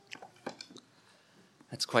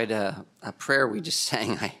That's quite a prayer we just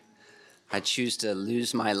sang. I choose to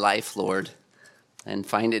lose my life, Lord, and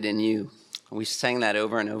find it in you. We sang that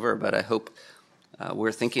over and over, but I hope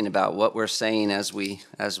we're thinking about what we're saying as we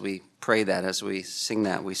pray that, as we sing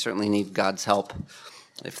that. We certainly need God's help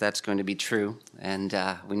if that's going to be true, and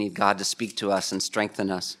we need God to speak to us and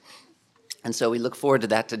strengthen us. And so we look forward to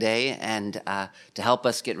that today, and to help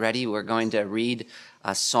us get ready, we're going to read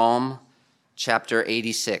Psalm chapter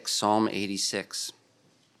 86, Psalm 86.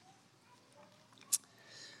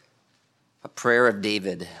 A prayer of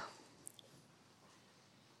David.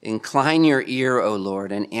 Incline your ear, O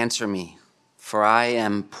Lord, and answer me, for I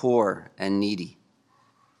am poor and needy.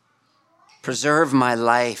 Preserve my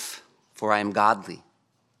life, for I am godly.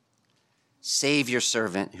 Save your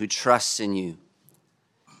servant who trusts in you.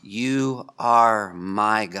 You are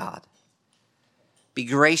my God. Be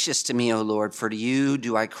gracious to me, O Lord, for to you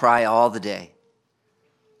do I cry all the day.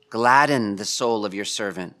 Gladden the soul of your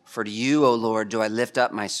servant, for to you, O Lord, do I lift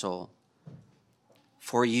up my soul.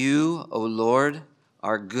 For you, O Lord,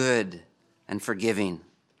 are good and forgiving,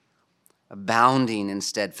 abounding in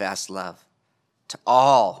steadfast love to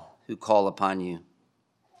all who call upon you.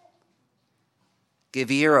 Give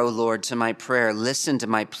ear, O Lord, to my prayer. Listen to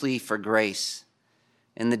my plea for grace.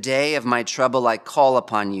 In the day of my trouble, I call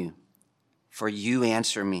upon you, for you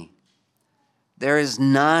answer me. There is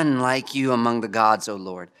none like you among the gods, O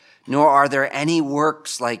Lord, nor are there any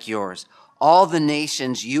works like yours. All the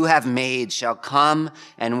nations you have made shall come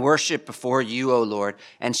and worship before you, O Lord,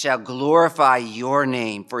 and shall glorify your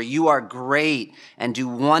name, for you are great and do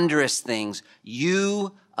wondrous things.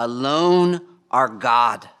 You alone are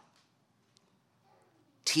God.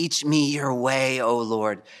 Teach me your way, O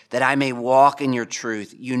Lord, that I may walk in your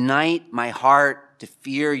truth. Unite my heart to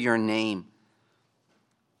fear your name.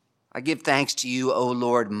 I give thanks to you, O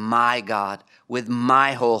Lord, my God, with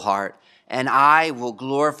my whole heart, and I will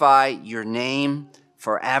glorify your name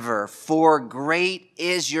forever. For great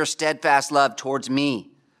is your steadfast love towards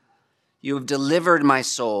me. You have delivered my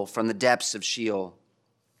soul from the depths of Sheol.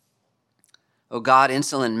 O God,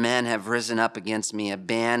 insolent men have risen up against me. A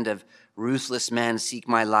band of ruthless men seek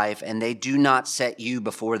my life, and they do not set you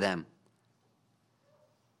before them.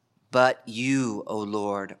 But you, O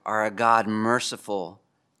Lord, are a God merciful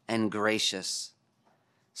and gracious,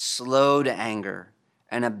 slow to anger,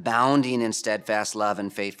 and abounding in steadfast love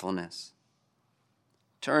and faithfulness.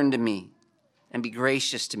 Turn to me and be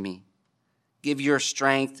gracious to me. Give your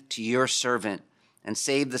strength to your servant and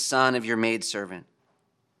save the son of your maidservant.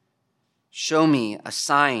 Show me a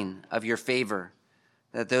sign of your favor,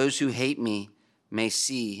 that those who hate me may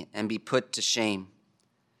see and be put to shame.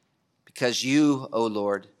 Because you, O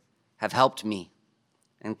Lord, have helped me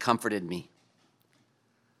and comforted me.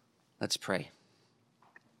 Let's pray.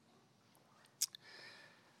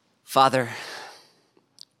 Father,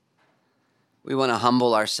 we want to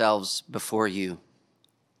humble ourselves before you.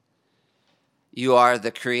 You are the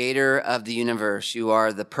creator of the universe. You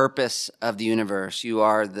are the purpose of the universe. You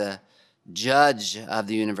are the judge of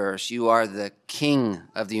the universe. You are the king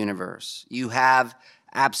of the universe. You have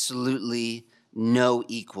absolutely no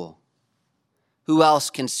equal. Who else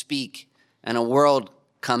can speak and a world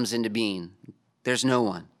comes into being? There's no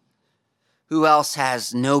one. Who else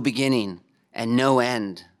has no beginning and no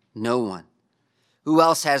end? No one. Who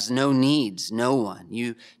else has no needs? No one.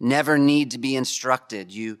 You never need to be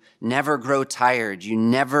instructed. You never grow tired. You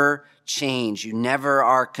never change. You never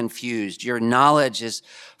are confused. Your knowledge is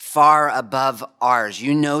far above ours.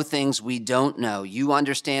 You know things we don't know. You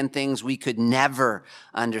understand things we could never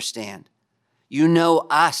understand. You know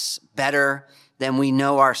us better than we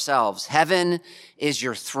know ourselves. Heaven is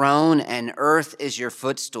your throne and earth is your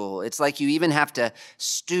footstool. It's like you even have to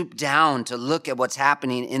stoop down to look at what's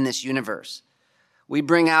happening in this universe. We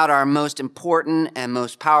bring out our most important and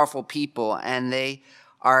most powerful people, and they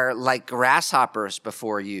are like grasshoppers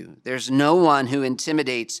before you. There's no one who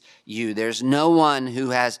intimidates you. There's no one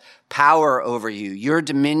who has power over you. Your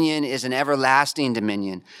dominion is an everlasting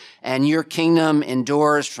dominion, and your kingdom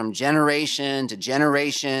endures from generation to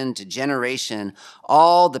generation to generation.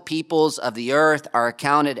 All the peoples of the earth are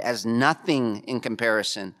accounted as nothing in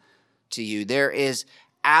comparison to you. There is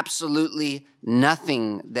absolutely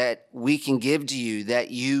nothing that we can give to you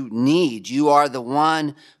that you need. You are the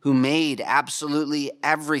one who made absolutely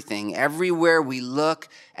everything. Everywhere we look,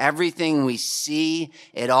 everything we see,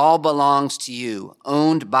 it all belongs to you,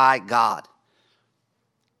 owned by God.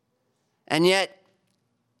 And yet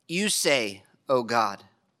you say, O God,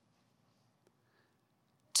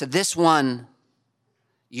 to this one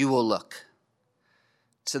you will look,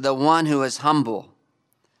 to the one who is humble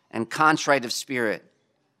and contrite of spirit,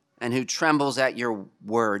 and who trembles at your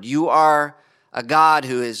word. You are a God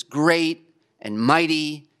who is great and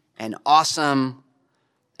mighty and awesome,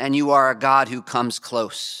 and you are a God who comes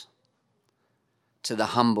close to the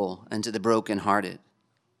humble and to the brokenhearted.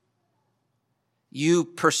 You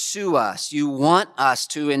pursue us. You want us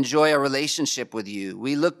to enjoy a relationship with you.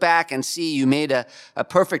 We look back and see you made a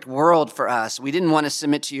perfect world for us. We didn't want to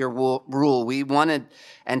submit to your rule. We wanted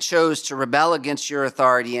and chose to rebel against your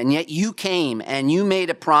authority, and yet you came and you made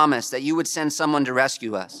a promise that you would send someone to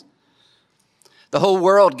rescue us. The whole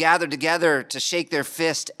world gathered together to shake their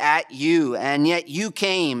fist at you, and yet you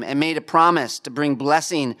came and made a promise to bring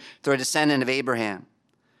blessing through a descendant of Abraham.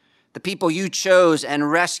 The people you chose and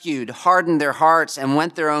rescued hardened their hearts and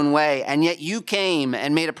went their own way, and yet you came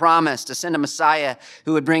and made a promise to send a Messiah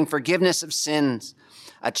who would bring forgiveness of sins,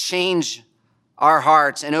 change our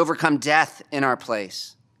hearts, and overcome death in our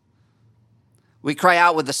place. We cry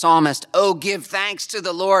out with the psalmist, "Oh, give thanks to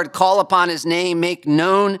the Lord, call upon his name, make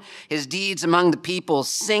known his deeds among the people,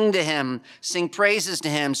 sing to him, sing praises to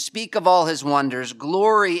him, speak of all his wonders,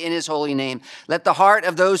 glory in his holy name. Let the heart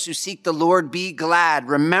of those who seek the Lord be glad.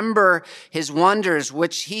 Remember his wonders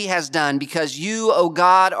which he has done, because you, O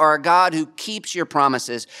God, are a God who keeps your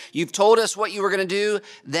promises. You've told us what you were going to do,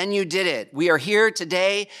 then you did it. We are here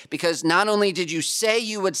today because not only did you say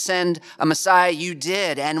you would send a Messiah, you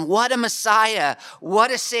did. And what a Messiah!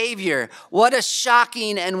 What a Savior. What a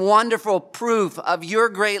shocking and wonderful proof of your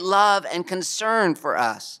great love and concern for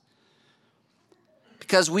us.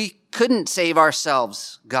 Because we couldn't save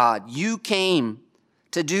ourselves, God. You came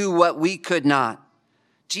to do what we could not.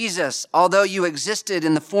 Jesus, although you existed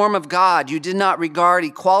in the form of God, you did not regard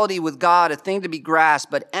equality with God a thing to be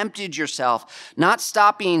grasped, but emptied yourself, not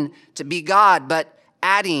stopping to be God, but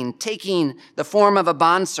taking the form of a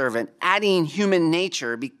bondservant, adding human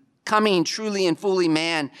nature, becoming truly and fully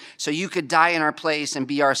man so you could die in our place and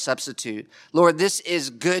be our substitute. Lord, this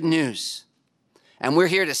is good news, and we're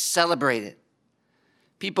here to celebrate it.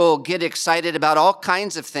 People get excited about all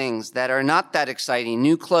kinds of things that are not that exciting.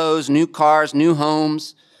 New clothes, new cars, new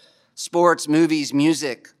homes, sports, movies,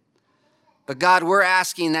 music. But God, we're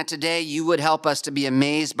asking that today you would help us to be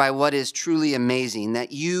amazed by what is truly amazing,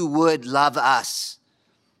 that you would love us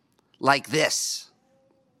like this.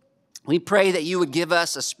 We pray that you would give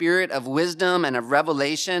us a spirit of wisdom and of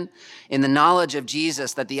revelation in the knowledge of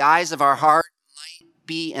Jesus, that the eyes of our heart might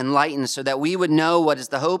be enlightened so that we would know what is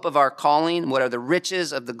the hope of our calling, what are the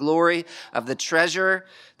riches of the glory of the treasure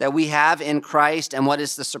that we have in Christ, and what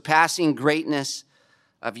is the surpassing greatness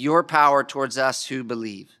of your power towards us who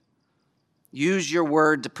believe. Use your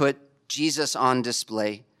word to put Jesus on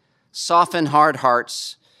display. Soften hard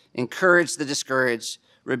hearts, encourage the discouraged,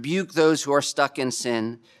 rebuke those who are stuck in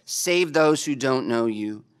sin, save those who don't know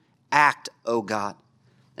you. Act, O God,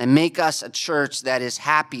 and make us a church that is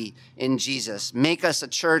happy in Jesus. Make us a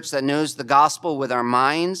church that knows the gospel with our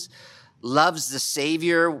minds, loves the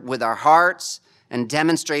Savior with our hearts, and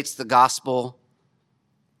demonstrates the gospel,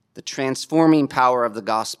 the transforming power of the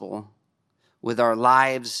gospel, with our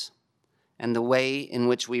lives and the way in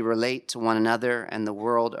which we relate to one another and the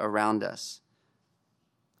world around us.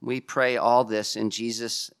 We pray all this in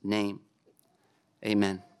Jesus' name.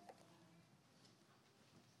 Amen.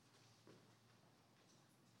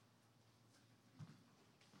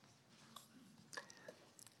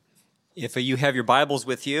 If you have your Bibles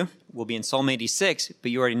with you, we'll be in Psalm 86, but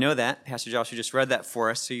you already know that. Pastor Joshua just read that for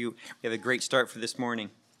us, so we have a great start for this morning.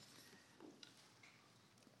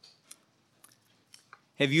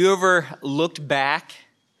 Have you ever looked back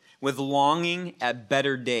with longing at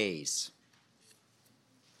better days?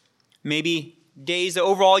 Maybe days that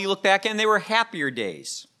overall you look back and they were happier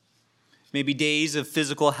days. Maybe days of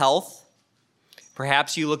physical health.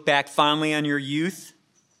 Perhaps you look back fondly on your youth.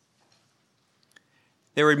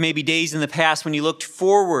 There were maybe days in the past when you looked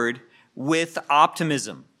forward with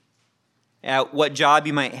optimism at what job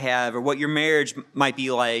you might have, or what your marriage might be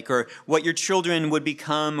like, or what your children would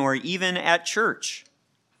become, or even at church,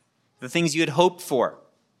 the things you had hoped for.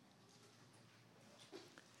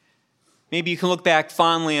 Maybe you can look back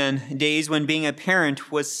fondly on days when being a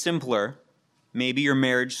parent was simpler, maybe your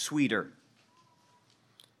marriage sweeter.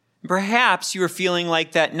 Perhaps you are feeling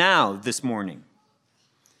like that now this morning.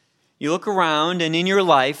 You look around and in your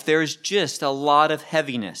life there's just a lot of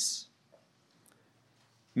heaviness.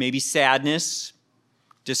 Maybe sadness,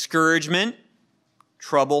 discouragement,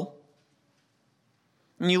 trouble.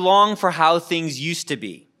 And you long for how things used to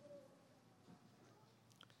be.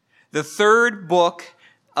 The third book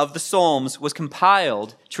of the Psalms was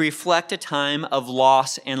compiled to reflect a time of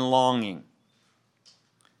loss and longing.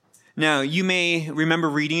 Now, you may remember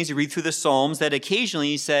reading as you read through the Psalms that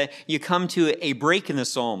occasionally you come to a break in the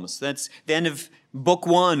Psalms. That's the end of book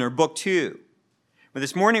 1 or book 2. But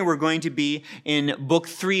this morning we're going to be in Book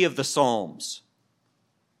 3 of the Psalms.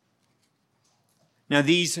 Now,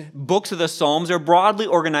 these books of the Psalms are broadly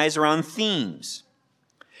organized around themes.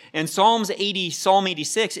 And Psalm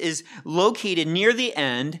 86 is located near the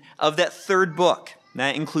end of that third book.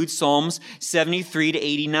 That includes Psalms 73 to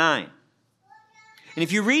 89. And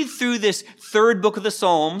if you read through this third book of the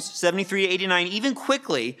Psalms, 73 to 89, even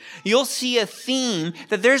quickly, you'll see a theme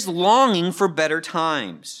that there's longing for better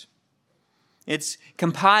times. It's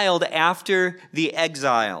compiled after the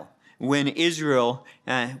exile, when Israel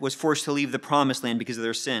was forced to leave the promised land because of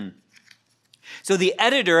their sin. So the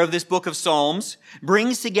editor of this book of Psalms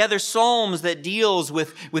brings together psalms that deals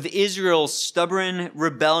with Israel's stubborn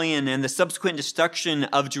rebellion and the subsequent destruction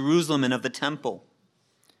of Jerusalem and of the temple.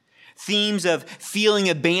 Themes of feeling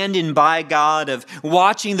abandoned by God, of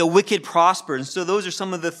watching the wicked prosper. And so those are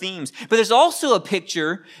some of the themes. But there's also a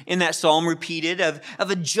picture in that psalm repeated of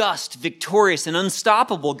a just, victorious, and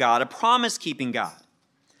unstoppable God, a promise-keeping God.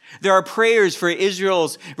 There are prayers for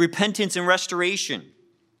Israel's repentance and restoration.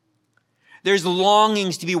 There's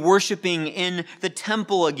longings to be worshiping in the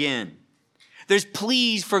temple again. There's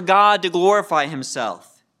pleas for God to glorify himself.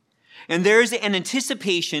 And there's an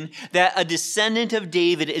anticipation that a descendant of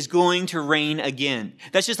David is going to reign again.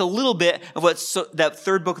 That's just a little bit of what that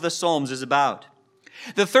third book of the Psalms is about.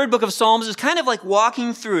 The third book of Psalms is kind of like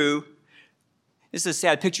walking through, this is a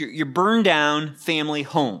sad picture, your burned down family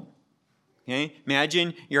home. Okay?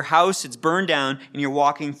 Imagine your house, it's burned down, and you're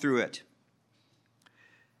walking through it.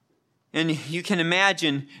 And you can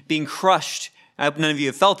imagine being crushed. I hope none of you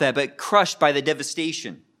have felt that, but crushed by the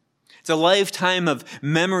devastation. It's a lifetime of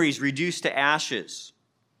memories reduced to ashes.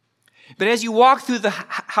 But as you walk through the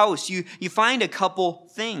house, you find a couple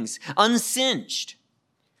things. Unsinged.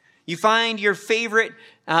 You find your favorite,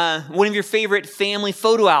 one of your favorite family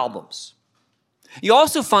photo albums. You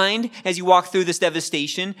also find, as you walk through this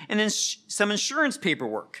devastation, some insurance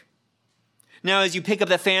paperwork. Now, as you pick up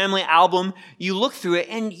that family album, you look through it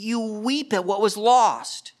and you weep at what was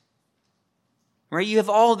lost. Right? You have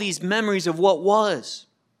all these memories of what was.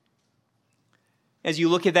 As you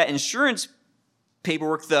look at that insurance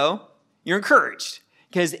paperwork, though, you're encouraged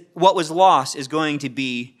because what was lost is going to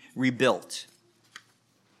be rebuilt.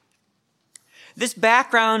 This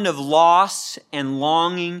background of loss and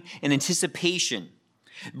longing and anticipation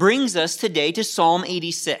brings us today to Psalm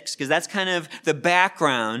 86, because that's kind of the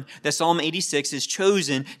background that Psalm 86 is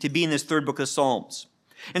chosen to be in this third book of Psalms.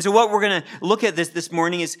 And so what we're going to look at this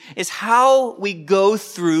morning is how we go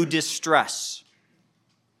through distress.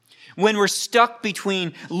 When we're stuck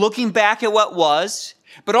between looking back at what was,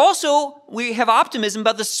 but also we have optimism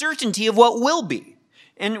about the certainty of what will be.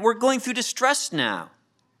 And we're going through distress now.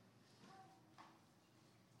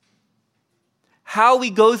 How we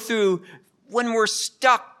go through when we're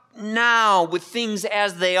stuck now with things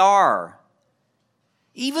as they are,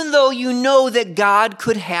 even though you know that God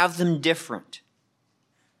could have them different.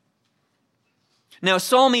 Now,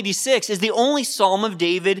 Psalm 86 is the only psalm of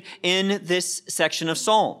David in this section of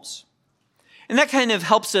Psalms. And that kind of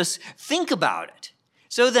helps us think about it.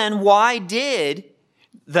 So then, why did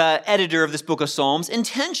the editor of this book of Psalms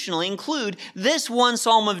intentionally include this one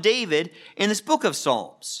psalm of David in this book of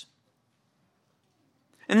Psalms?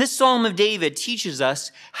 And this Psalm of David teaches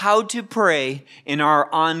us how to pray in our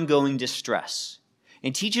ongoing distress.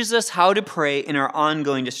 It teaches us how to pray in our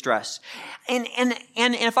ongoing distress. And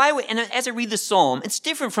as I read the psalm, it's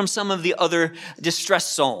different from some of the other distress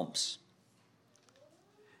psalms.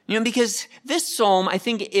 Because this psalm, I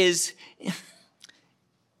think, is,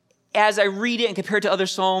 as I read it and compare it to other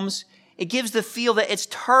psalms, it gives the feel that it's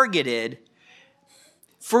targeted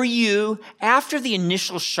for you after the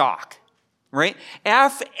initial shock. Right?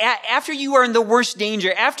 After you are in the worst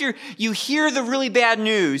danger, after you hear the really bad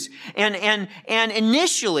news, and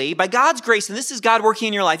initially, by God's grace, and this is God working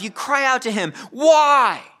in your life, you cry out to him,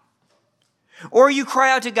 why? Or you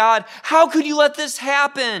cry out to God, how could you let this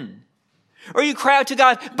happen? Or you cry out to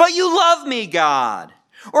God, but you love me, God.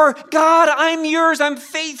 Or, God, I'm yours, I'm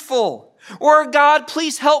faithful. Or, God,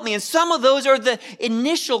 please help me. And some of those are the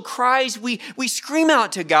initial cries we scream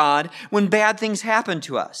out to God when bad things happen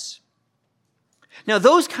to us. Now,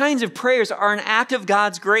 those kinds of prayers are an act of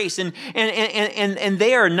God's grace, and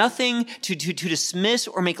they are nothing to dismiss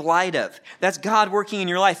or make light of. That's God working in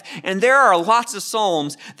your life. And there are lots of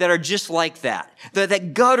psalms that are just like that.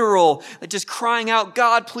 That guttural, just crying out,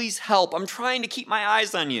 God, please help. I'm trying to keep my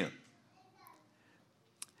eyes on you.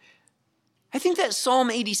 I think that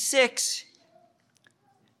Psalm 86,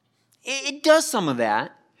 it does some of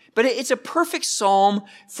that, but it's a perfect psalm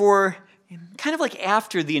for kind of like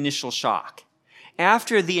after the initial shock.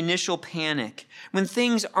 After the initial panic, when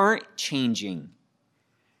things aren't changing,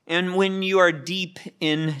 and when you are deep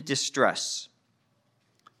in distress.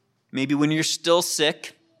 Maybe when you're still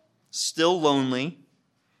sick, still lonely,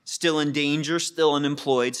 still in danger, still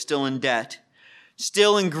unemployed, still in debt,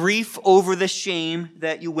 still in grief over the shame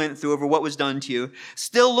that you went through, over what was done to you,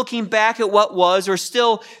 still looking back at what was, or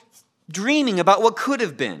still dreaming about what could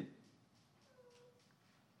have been.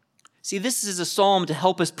 See, this is a psalm to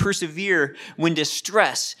help us persevere when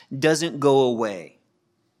distress doesn't go away.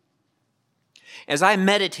 As I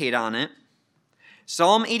meditate on it,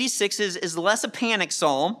 Psalm 86 is less a panic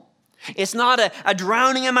psalm. It's not a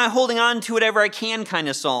drowning, am I holding on to whatever I can kind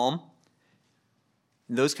of psalm.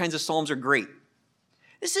 Those kinds of psalms are great.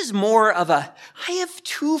 This is more of a, I have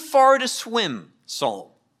too far to swim psalm.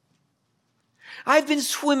 I've been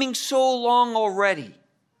swimming so long already.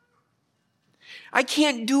 I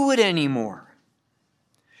can't do it anymore.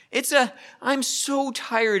 It's a, I'm so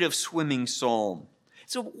tired of swimming psalm.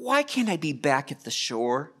 So why can't I be back at the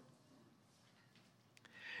shore?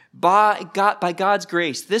 By God's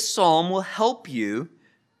grace, this psalm will help you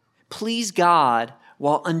please God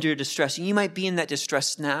while under distress. You might be in that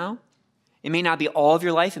distress now. It may not be all of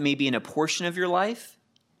your life. It may be in a portion of your life.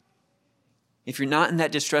 If you're not in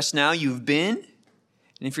that distress now, you've been.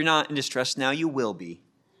 And if you're not in distress now, you will be.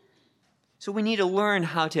 So we need to learn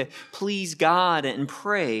how to please God and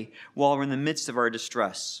pray while we're in the midst of our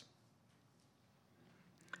distress.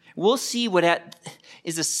 We'll see what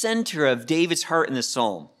is the center of David's heart in this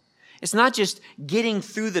psalm. It's not just getting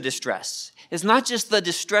through the distress. It's not just the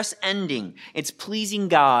distress ending. It's pleasing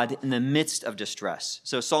God in the midst of distress.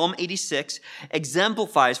 So Psalm 86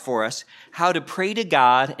 exemplifies for us how to pray to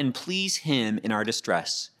God and please Him in our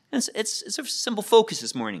distress. And it's a simple focus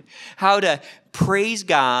this morning. How to praise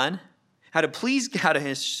God, how to please God.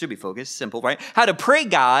 It should be focused, simple, right? How to pray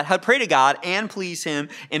to God and please Him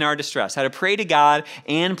in our distress. How to pray to God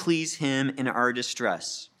and please Him in our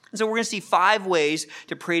distress. And so we're going to see 5 ways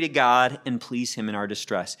to pray to God and please Him in our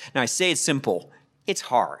distress. Now, I say it's simple. It's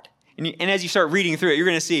hard. And as you start reading through it, you're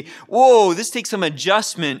going to see, whoa, this takes some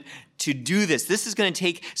adjustment to do this. This is going to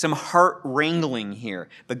take some heart wrangling here.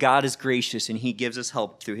 But God is gracious, and He gives us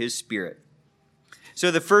help through His Spirit.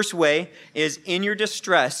 So the first way is in your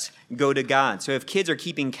distress, go to God. So if kids are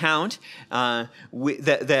keeping count, the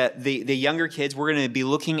younger kids, we're going to be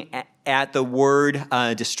looking at the word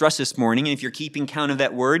distress this morning. And if you're keeping count of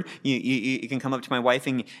that word, you can come up to my wife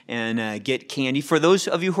and get candy. For those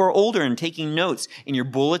of you who are older and taking notes, in your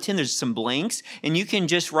bulletin, there's some blanks, and you can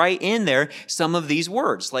just write in there some of these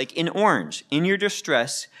words, like in orange. In your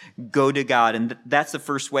distress, go to God. And that's the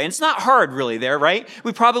first way. And it's not hard really there, right?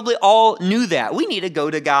 We probably all knew that. We need to go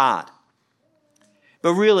to God.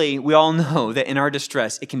 But really, we all know that in our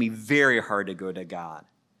distress, it can be very hard to go to God.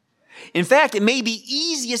 In fact, it may be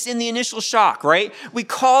easiest in the initial shock, right? We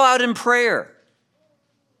call out in prayer.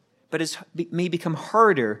 But it may become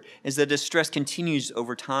harder as the distress continues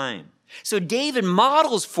over time. So David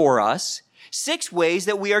models for us 6 ways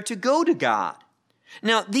that we are to go to God.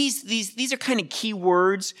 Now, these are kind of key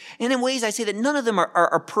words, and in ways I say that none of them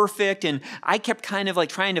are perfect, and I kept kind of like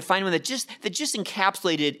trying to find one that just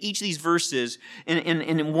encapsulated each of these verses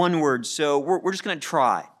in one word. So we're just going to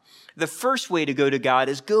try. The first way to go to God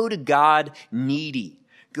is go to God needy.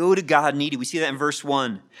 Go to God needy. We see that in verse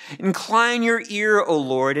 1. Incline your ear, O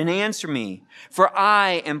Lord, and answer me, for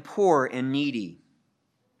I am poor and needy.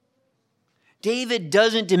 David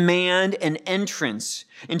doesn't demand an entrance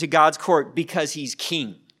into God's court because he's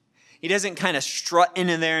king. He doesn't kind of strut in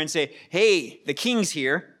there and say, hey, the king's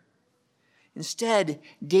here. Instead,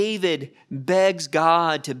 David begs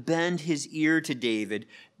God to bend his ear to David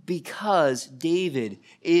because David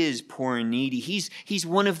is poor and needy. He's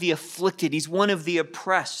one of the afflicted. He's one of the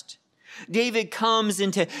oppressed. David comes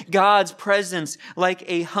into God's presence like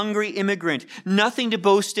a hungry immigrant, nothing to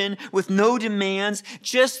boast in, with no demands,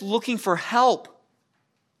 just looking for help.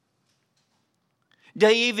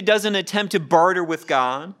 David doesn't attempt to barter with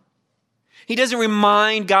God. He doesn't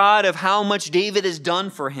remind God of how much David has done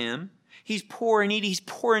for him. He's poor and needy. He's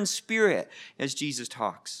poor in spirit, as Jesus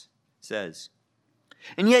says.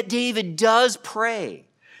 And yet David does pray,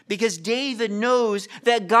 because David knows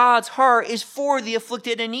that God's heart is for the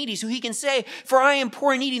afflicted and needy. So he can say, for I am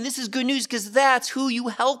poor and needy. And this is good news because that's who you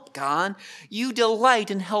help, God. You delight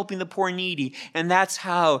in helping the poor and needy. And that's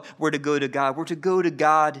how we're to go to God. We're to go to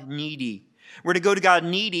God needy. We're to go to God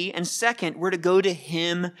needy. And second, we're to go to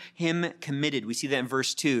Him committed. We see that in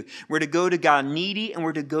verse 2. We're to go to God needy and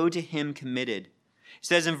we're to go to Him committed. It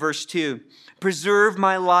says in verse 2, preserve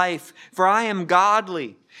my life, for I am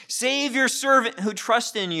godly. Save your servant who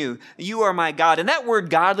trusts in you. You are my God. And that word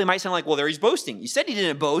godly might sound like, well, there he's boasting. He said he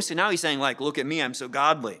didn't boast, and now he's saying, like, look at me, I'm so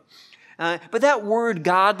godly. But that word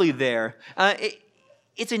godly there,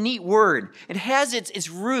 it's a neat word. It has its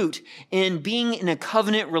root in being in a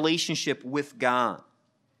covenant relationship with God.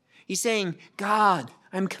 He's saying, God,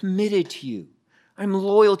 I'm committed to you. I'm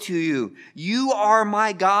loyal to you. You are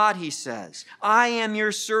my God, he says. I am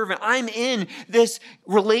your servant. I'm in this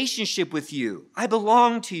relationship with you. I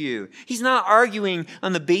belong to you. He's not arguing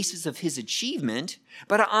on the basis of his achievement,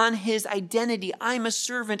 but on his identity. I'm a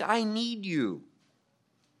servant. I need you.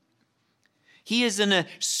 He is in a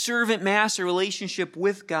servant-master relationship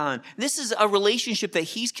with God. This is a relationship that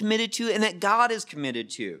he's committed to and that God is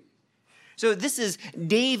committed to. So this is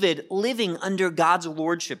David living under God's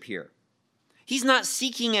lordship here. He's not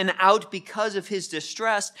seeking an out because of his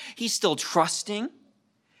distress. He's still trusting,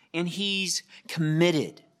 and he's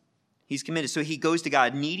committed. He's committed. So he goes to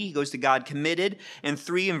God needy. He goes to God committed. And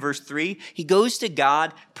in verse 3, he goes to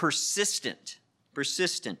God persistent.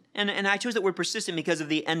 Persistent. And I chose that word persistent because of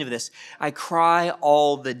the end of this. I cry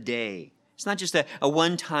all the day. It's not just a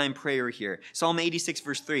one-time prayer here. Psalm 86,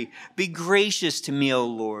 verse 3. Be gracious to me, O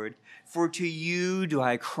Lord, for to you do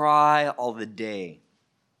I cry all the day.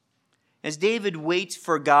 As David waits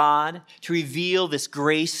for God to reveal this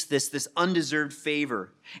grace, this undeserved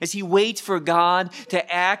favor, as he waits for God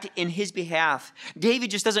to act in his behalf,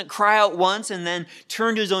 David just doesn't cry out once and then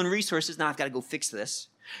turn to his own resources. Now I've got to go fix this.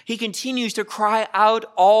 He continues to cry out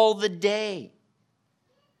all the day.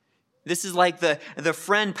 This is like the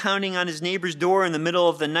friend pounding on his neighbor's door in the middle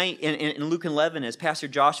of the night in Luke 11, as Pastor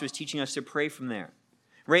Joshua was teaching us to pray from there.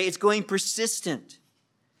 Right? It's going persistent.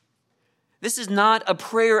 This is not a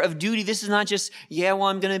prayer of duty. This is not just,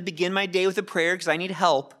 I'm going to begin my day with a prayer because I need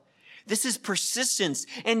help. This is persistence.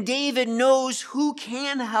 And David knows who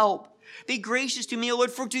can help. Be gracious to me, O Lord,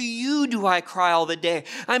 for to you do I cry all the day.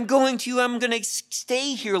 I'm going to you. I'm going to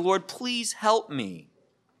stay here, Lord. Please help me.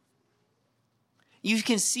 You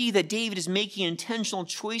can see that David is making intentional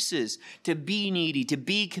choices to be needy, to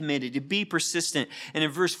be committed, to be persistent. And in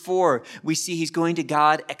verse 4, we see he's going to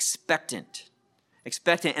God expectant.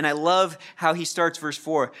 Expectant. And I love how he starts verse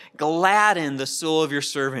 4. Gladden the soul of your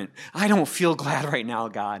servant. I don't feel glad right now,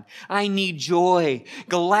 God. I need joy.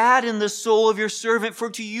 Gladden the soul of your servant.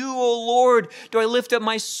 For to you, O Lord, do I lift up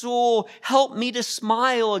my soul. Help me to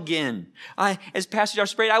smile again. As Pastor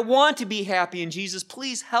Josh prayed, I want to be happy in Jesus.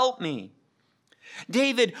 Please help me.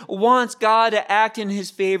 David wants God to act in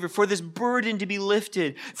his favor, for this burden to be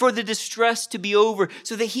lifted, for the distress to be over,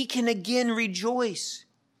 so that he can again rejoice.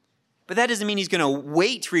 But that doesn't mean he's going to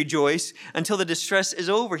wait to rejoice until the distress is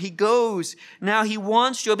over. He goes. Now he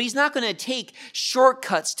wants joy, but he's not going to take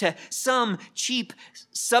shortcuts to some cheap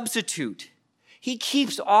substitute. He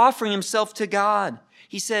keeps offering himself to God.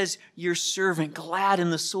 He says, your servant, glad in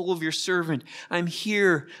the soul of your servant. I'm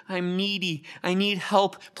here. I'm needy. I need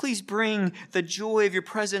help. Please bring the joy of your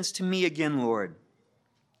presence to me again, Lord.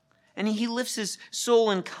 And he lifts his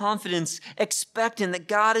soul in confidence, expecting that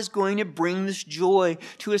God is going to bring this joy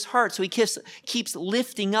to his heart. So he keeps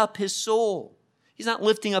lifting up his soul. He's not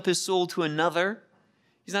lifting up his soul to another.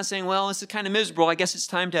 He's not saying, well, this is kind of miserable. I guess it's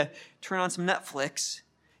time to turn on some Netflix.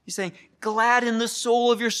 He's saying, gladden the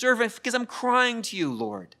soul of your servant because I'm crying to you,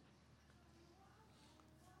 Lord.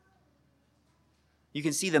 You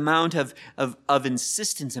can see the amount of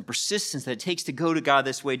insistence and persistence that it takes to go to God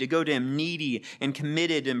this way, to go to him needy and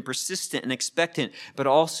committed and persistent and expectant, but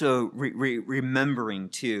also remembering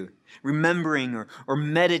too. Remembering or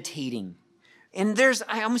meditating. And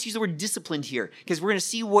I almost use the word disciplined here, because we're going to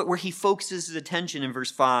see where he focuses his attention in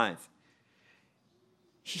verse 5.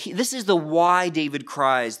 This is the why David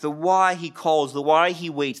cries, the why he calls, the why he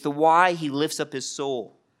waits, the why he lifts up his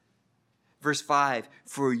soul. Verse 5,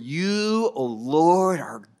 for you, O Lord,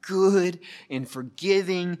 are good and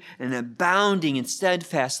forgiving and abounding in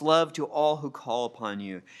steadfast love to all who call upon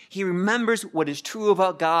you. He remembers what is true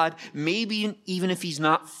about God, maybe even if he's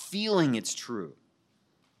not feeling it's true.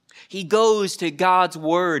 He goes to God's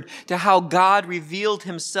word, to how God revealed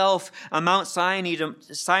himself on Mount Sinai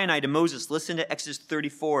to Moses. Listen to Exodus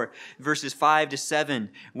 34, verses 5 to 7,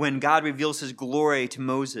 when God reveals his glory to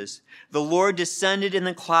Moses. The Lord descended in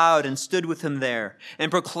the cloud and stood with him there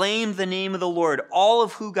and proclaimed the name of the Lord. All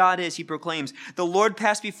of who God is, he proclaims. The Lord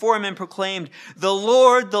passed before him and proclaimed, the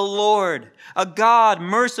Lord, a God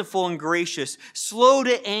merciful and gracious, slow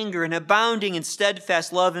to anger and abounding in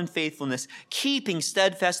steadfast love and faithfulness, keeping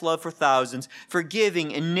steadfast love for thousands,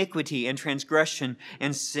 forgiving iniquity and transgression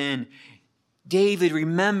and sin. David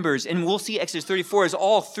remembers, and we'll see Exodus 34 is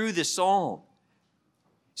all through this psalm.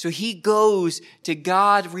 So he goes to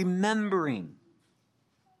God remembering.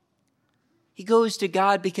 He goes to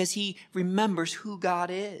God because he remembers who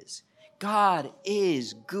God is. God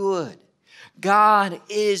is good. God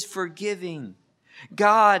is forgiving.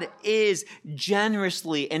 God is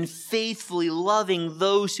generously and faithfully loving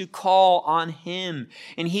those who call on him.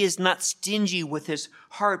 And he is not stingy with his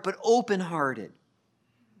heart, but open-hearted.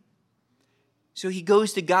 So he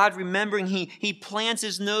goes to God remembering, he plants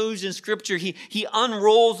his nose in Scripture. He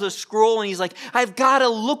unrolls the scroll and he's like, I've got to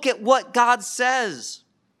look at what God says.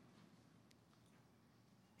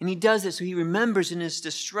 And he does it so he remembers in his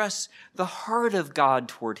distress the heart of God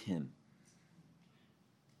toward him.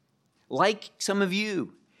 Like some of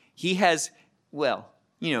you, he has,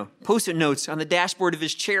 Post-it notes on the dashboard of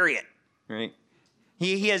his chariot, right?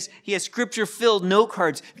 He has Scripture-filled note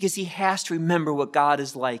cards because he has to remember what God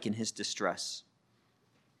is like in his distress.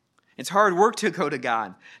 It's hard work to go to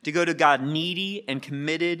God needy and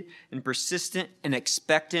committed and persistent and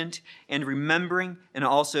expectant and remembering. And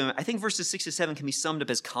also, I think verses 6 to 7 can be summed up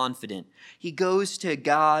as confident. He goes to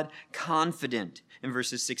God confident in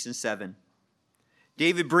verses 6 and 7.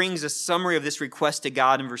 David brings a summary of this request to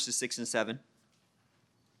God in verses 6 and 7.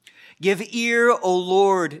 Give ear, O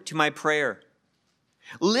Lord, to my prayer.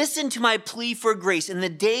 Listen to my plea for grace. In the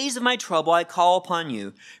days of my trouble, I call upon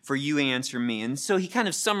you, for you answer me. And so he kind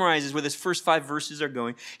of summarizes where this first 5 verses are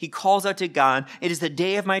going. He calls out to God, it is the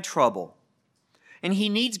day of my trouble. And he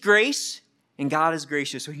needs grace, and God is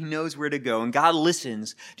gracious, so he knows where to go. And God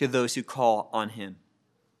listens to those who call on him.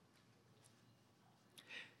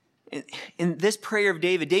 In this prayer of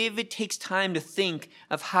David takes time to think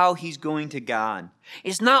of how he's going to God.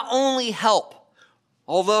 It's not only help,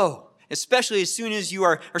 although, especially as soon as you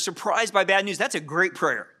are surprised by bad news, that's a great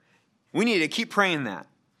prayer. We need to keep praying that.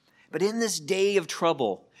 But in this day of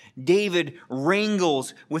trouble, David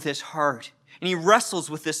wrangles with his heart, and he wrestles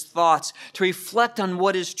with his thoughts to reflect on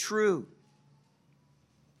what is true.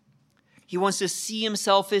 He wants to see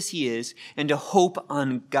himself as he is and to hope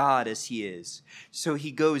on God as he is. So he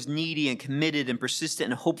goes needy and committed and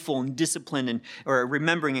persistent and hopeful and disciplined or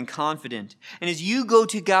remembering and confident. And as you go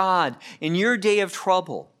to God in your day of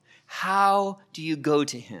trouble, how do you go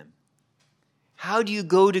to him? How do you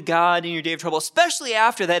go to God in your day of trouble, especially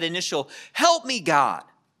after that initial, help me, God?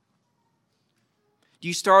 Do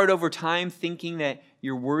you start over time thinking that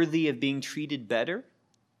you're worthy of being treated better?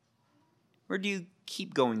 Or do you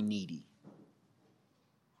keep going needy?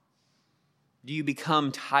 Do you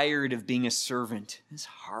become tired of being a servant? It's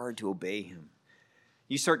hard to obey him.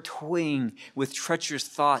 You start toying with treacherous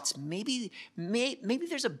thoughts. Maybe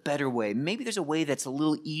there's a better way. Maybe there's a way that's a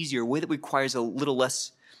little easier, a way that requires a little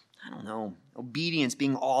less, obedience,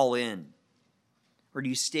 being all in. Or do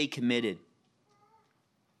you stay committed?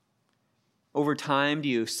 Over time, do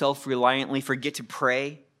you self-reliantly forget to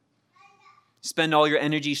pray? Spend all your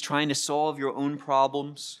energies trying to solve your own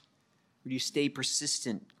problems? Or do you stay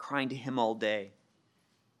persistent, crying to him all day?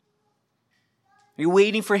 Are you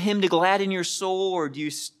waiting for him to gladden your soul, or do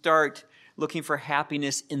you start looking for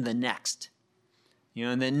happiness in the next?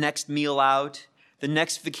 In the next meal out, the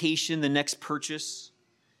next vacation, the next purchase?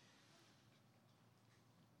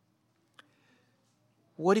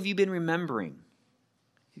 What have you been remembering?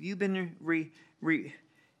 Have you been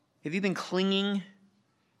have you been clinging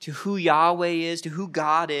to who Yahweh is, to who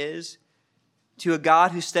God is? To a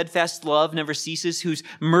God whose steadfast love never ceases, whose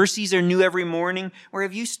mercies are new every morning? Or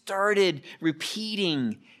have you started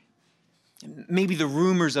repeating maybe the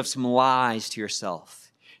rumors of some lies to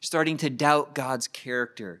yourself, starting to doubt God's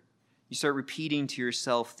character? You start repeating to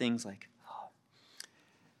yourself things like,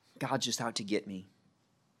 God's just out to get me.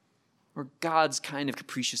 Or God's kind of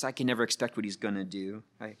capricious. I can never expect what he's going to do.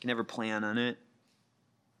 I can never plan on it.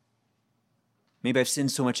 Maybe I've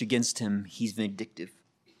sinned so much against him, he's vindictive.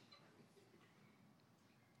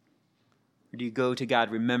 Or do you go to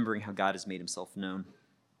God remembering how God has made himself known?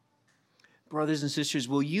 Brothers and sisters,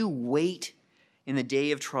 will you wait in the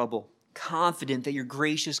day of trouble, confident that your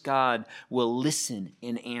gracious God will listen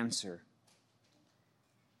and answer?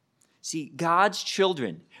 See, God's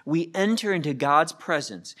children, we enter into God's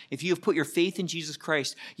presence. If you have put your faith in Jesus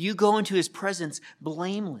Christ, you go into his presence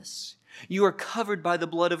blameless. You are covered by the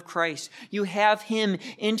blood of Christ. You have him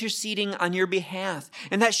interceding on your behalf.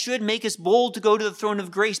 And that should make us bold to go to the throne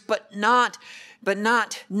of grace, but not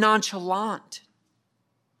nonchalant.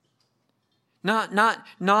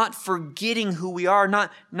 Not forgetting who we are,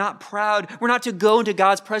 not proud. We're not to go into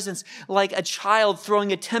God's presence like a child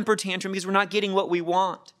throwing a temper tantrum because we're not getting what we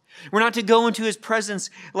want. We're not to go into his presence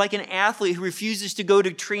like an athlete who refuses to go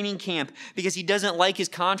to training camp because he doesn't like his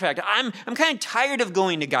contract. I'm kind of tired of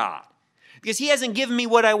going to God because he hasn't given me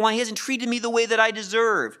what I want. He hasn't treated me the way that I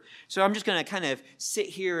deserve. So I'm just going to kind of sit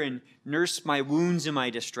here and nurse my wounds and my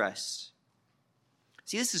distress.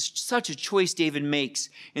 See, this is such a choice David makes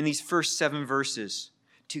in these first 7 verses.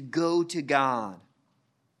 to go to God.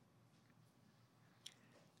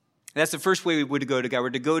 That's the first way we would go to God. We're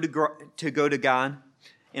to go to God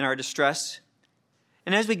in our distress.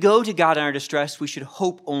 And as we go to God in our distress, we should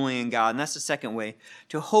hope only in God. And that's the second way,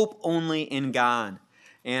 to hope only in God.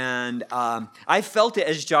 And I felt it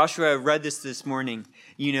as Joshua read this morning.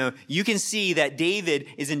 You can see that David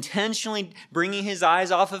is intentionally bringing his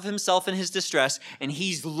eyes off of himself and his distress, and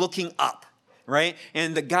he's looking up, right?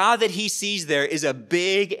 And the God that he sees there is a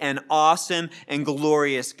big and awesome and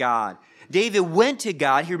glorious God. David went to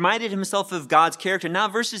God. He reminded himself of God's character. Now,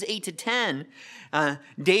 verses 8 to 10,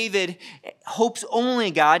 David hopes only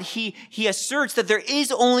in God. He asserts that there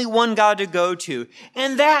is only one God to go to,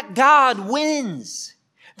 and that God wins.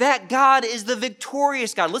 That God is the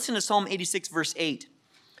victorious God. Listen to Psalm 86, verse 8.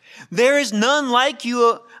 There is none like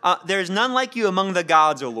you among the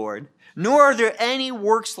gods, O Lord, nor are there any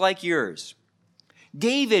works like yours.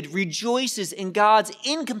 David rejoices in God's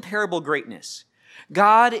incomparable greatness.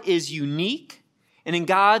 God is unique, and in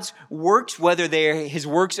God's works, whether they're his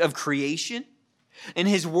works of creation, and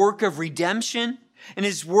his work of redemption, and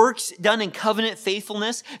his works done in covenant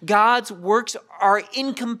faithfulness, God's works are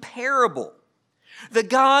incomparable. The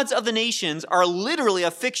gods of the nations are literally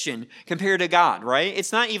a fiction compared to God, right?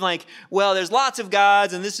 It's not even like, well, there's lots of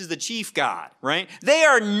gods and this is the chief God, right? They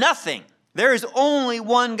are nothing. There is only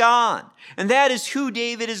one God, and that is who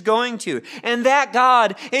David is going to. And that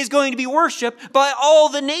God is going to be worshiped by all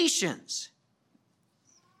the nations.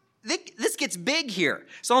 This gets big here.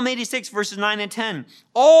 Psalm 86, verses 9 and 10.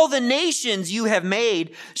 All the nations you have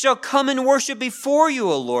made shall come and worship before you,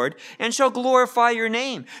 O Lord, and shall glorify your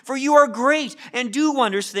name. For you are great and do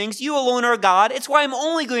wondrous things. You alone are God. It's why I'm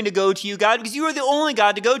only going to go to you, God, because you are the only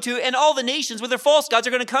God to go to, and all the nations with their false gods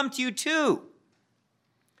are going to come to you too.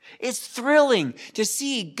 It's thrilling to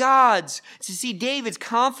see David's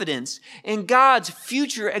confidence in God's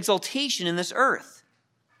future exaltation in this earth.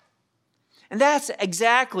 And that's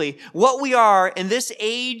exactly what we are in this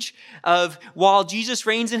age of while Jesus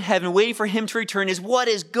reigns in heaven, waiting for him to return, is what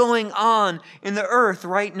is going on in the earth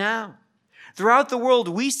right now. Throughout the world,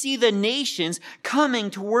 we see the nations coming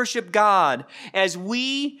to worship God as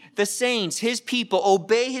we, the saints, his people,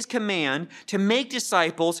 obey his command to make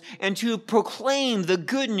disciples and to proclaim the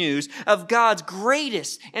good news of God's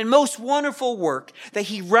greatest and most wonderful work, that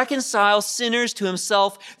he reconciles sinners to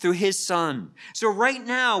himself through his Son. So right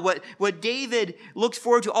now, what David looks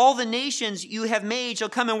forward to, all the nations you have made shall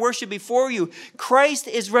come and worship before you. Christ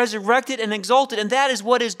is resurrected and exalted, and that is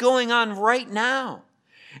what is going on right now.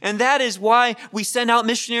 And that is why we send out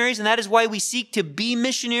missionaries, and that is why we seek to be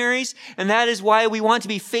missionaries, and that is why we want to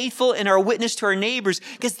be faithful in our witness to our neighbors,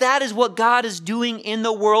 because that is what God is doing in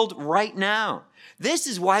the world right now. This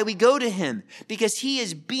is why we go to him, because he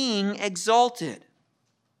is being exalted.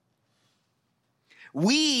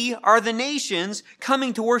 We are the nations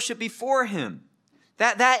coming to worship before him.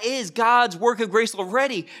 That is God's work of grace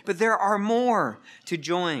already, but there are more to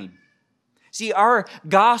join. See, our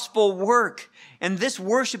gospel work and this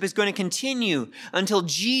worship is going to continue until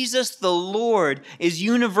Jesus the Lord is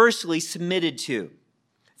universally submitted to.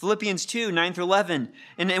 Philippians 2, 9 through 11.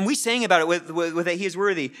 And we sang about it with that he is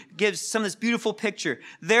worthy. Gives some of this beautiful picture.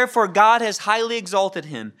 Therefore God has highly exalted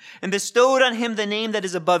him and bestowed on him the name that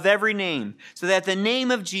is above every name, so that the name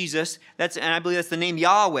of Jesus, and I believe that's the name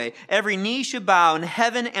Yahweh, every knee should bow in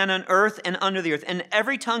heaven and on earth and under the earth, and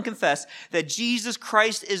every tongue confess that Jesus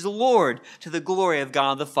Christ is Lord, to the glory of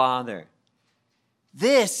God the Father.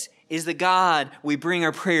 This is the God we bring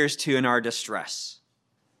our prayers to in our distress.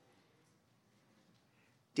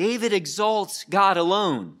 David exalts God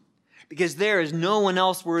alone because there is no one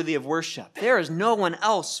else worthy of worship. There is no one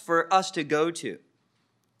else for us to go to.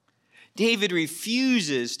 David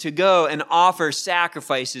refuses to go and offer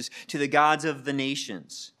sacrifices to the gods of the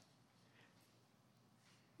nations.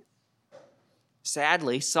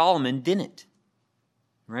 Sadly, Solomon didn't.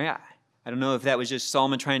 Right? I don't know if that was just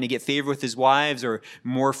Solomon trying to get favor with his wives or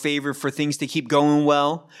more favor for things to keep going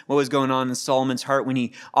well. What was going on in Solomon's heart when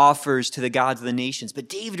he offers to the gods of the nations? But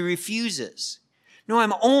David refuses. No,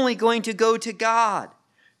 I'm only going to go to God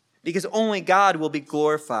because only God will be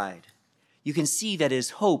glorified. You can see that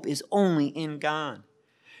his hope is only in God.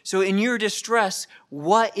 So in your distress,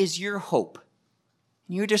 what is your hope?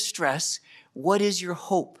 In your distress, what is your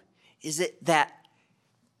hope? Is it that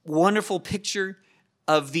wonderful picture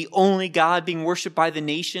of the only God being worshiped by the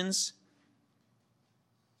nations?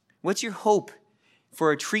 What's your hope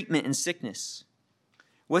for a treatment in sickness?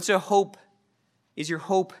 What's a hope? Is your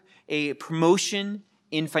hope a promotion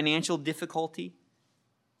in financial difficulty?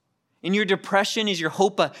 In your depression, is your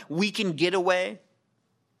hope a weekend getaway?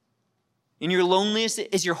 In your loneliness,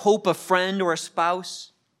 is your hope a friend or a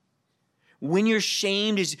spouse? When you're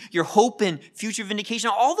shamed, is your hope in future vindication.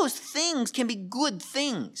 All those things can be good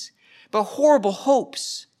things, but horrible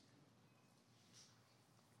hopes.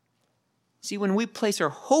 See, when we place our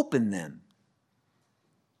hope in them,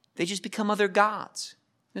 they just become other gods.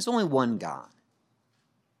 There's only one God.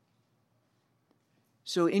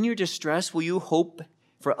 So in your distress, will you hope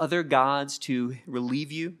for other gods to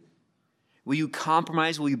relieve you? Will you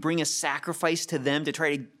compromise? Will you bring a sacrifice to them to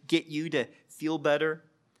try to get you to feel better?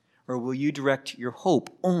 Or will you direct your hope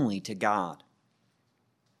only to God?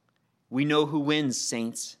 We know who wins,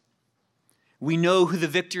 saints. We know who the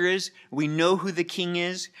victor is. We know who the king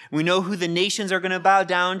is. We know who the nations are going to bow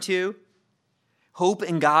down to. Hope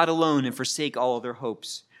in God alone and forsake all other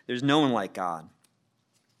hopes. There's no one like God.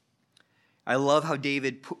 I love how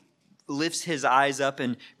David lifts his eyes up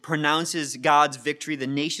and pronounces God's victory, the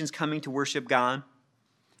nations coming to worship God.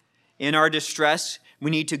 In our distress, we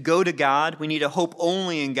need to go to God. We need to hope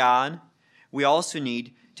only in God. We also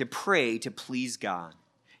need to pray to please God.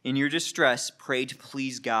 In your distress, pray to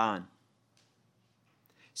please God.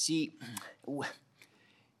 See,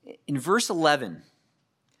 in verse 11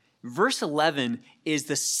 is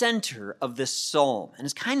the center of this psalm, and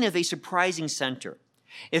it's kind of a surprising center.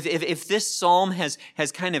 If this psalm has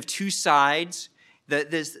kind of two sides,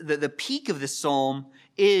 the peak of the psalm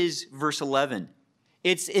is verse 11.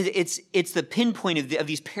 It's the pinpoint of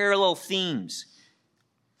these parallel themes.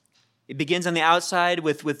 It begins on the outside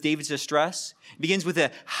with David's distress. It begins with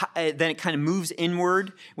then it kind of moves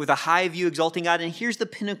inward with a high view exalting God. And here's the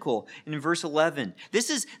pinnacle in verse 11. This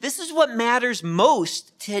is what matters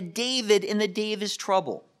most to David in the day of his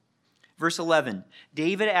trouble. Verse 11,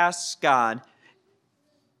 David asks God,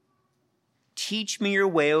 "Teach me your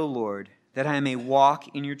way, O Lord, that I may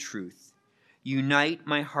walk in your truth. Unite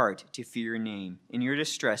my heart to fear your name. In your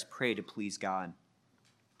distress, pray to please God."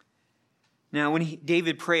 Now, when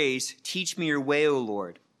David prays, "Teach me your way, O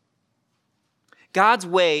Lord," God's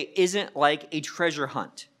way isn't like a treasure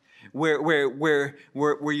hunt where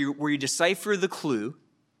you decipher the clue,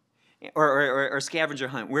 or a scavenger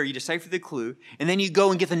hunt where you decipher the clue, and then you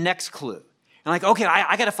go and get the next clue. And like, okay,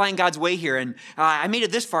 I got to find God's way here, and I made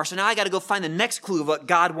it this far, so now I got to go find the next clue of what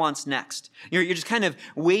God wants next. You're just kind of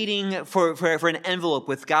waiting for an envelope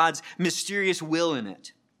with God's mysterious will in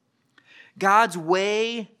it. God's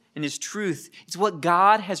way and his truth is what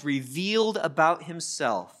God has revealed about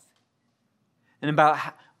himself and about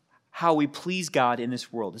how we please God in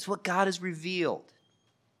this world. It's what God has revealed.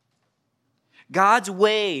 God's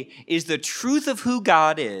way is the truth of who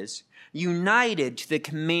God is, united to the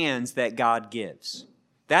commands that God gives.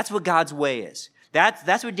 That's what God's way is.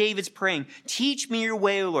 That's what David's praying. Teach me your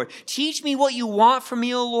way, O Lord. Teach me what you want from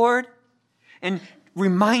me, O Lord. And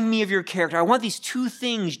remind me of your character. I want these two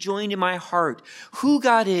things joined in my heart, who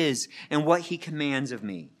God is and what he commands of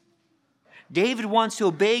me. David wants to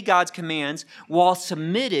obey God's commands while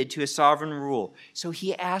submitted to his sovereign rule. So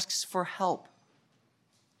he asks for help.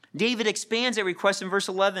 David expands that request in verse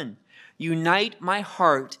 11. Unite my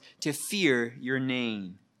heart to fear your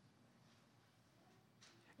name.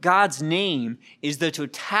 God's name is the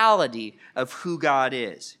totality of who God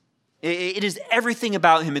is. It is everything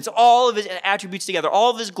about him. It's all of his attributes together, all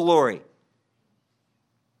of his glory.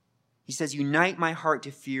 He says, unite my heart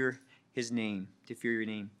to fear his name, to fear your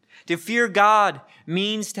name. To fear God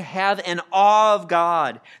means to have an awe of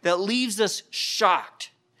God that leaves us shocked.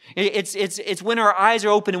 It's when our eyes are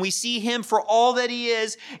open and we see him for all that he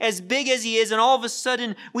is, as big as he is, and all of a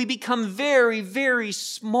sudden we become very, very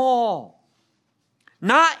small.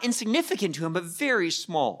 Not insignificant to him, but very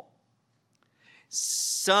small.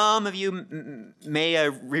 Some of you may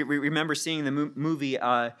remember seeing the movie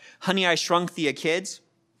Honey, I Shrunk the Kids.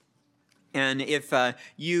 And if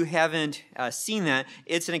you haven't seen that,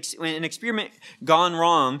 it's an experiment gone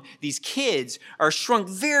wrong. These kids are shrunk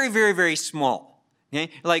very, very, very small. Okay?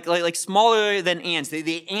 Like smaller than ants.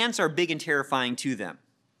 The ants are big and terrifying to them.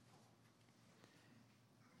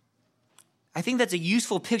 I think that's a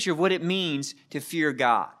useful picture of what it means to fear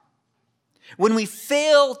God. When we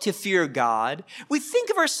fail to fear God, we think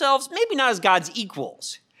of ourselves maybe not as God's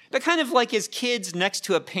equals, but kind of like his kids next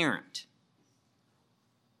to a parent.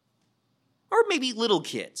 Or maybe little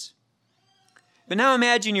kids. But now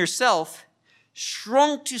imagine yourself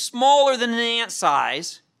shrunk to smaller than an ant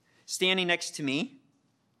size, standing next to me.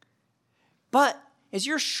 But as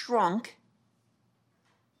you're shrunk,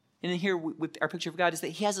 and here with our picture of God is that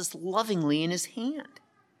he has us lovingly in his hand.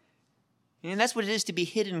 And that's what it is to be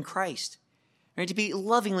hid in Christ. Right? To be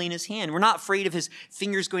lovingly in his hand. We're not afraid of his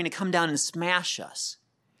fingers going to come down and smash us.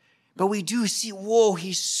 But we do see, whoa,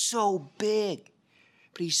 he's so big.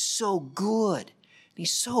 But he's so good. And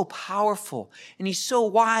he's so powerful. And he's so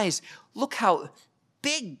wise. look how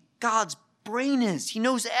big God's brain is. He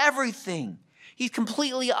knows everything. He's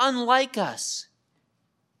completely unlike us.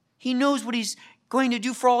 He knows what he's going to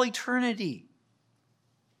do for all eternity.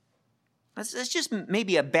 That's just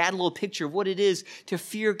maybe a bad little picture of what it is to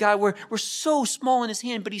fear God. We're so small in his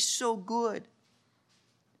hand, but he's so good.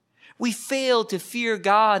 We fail to fear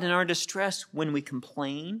God in our distress when we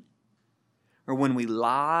complain, or when we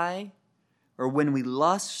lie, or when we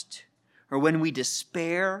lust, or when we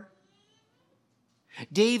despair.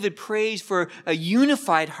 David prays for a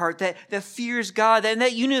unified heart that fears God, and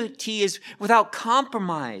that unity is without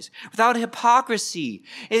compromise, without hypocrisy.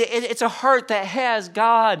 It's a heart that has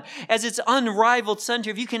God as its unrivaled center.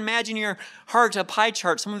 If you can imagine your heart a pie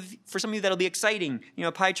chart, for some of you that'll be exciting. You know,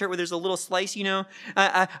 a pie chart where there's a little slice.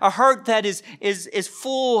 A heart that is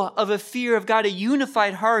full of a fear of God. A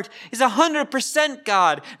unified heart is 100%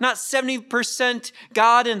 God, not 70%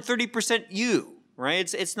 God and 30% you.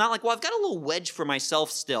 Right? It's not like, well, I've got a little wedge for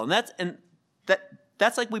myself still. And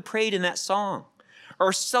that's like we prayed in that song.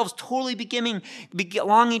 Ourselves totally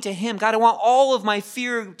belonging to him. God, I want all of my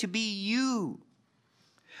fear to be you.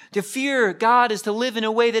 To fear God is to live in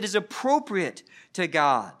a way that is appropriate to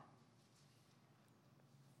God.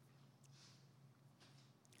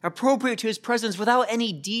 Appropriate to his presence without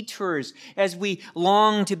any detours as we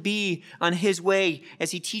long to be on his way, as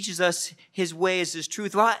he teaches us his way as his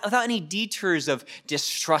truth, without any detours of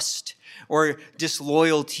distrust or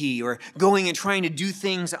disloyalty or going and trying to do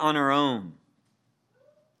things on our own.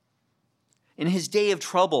 In his day of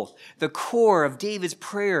trouble, the core of David's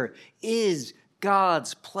prayer is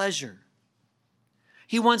God's pleasure.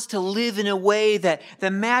 He wants to live in a way that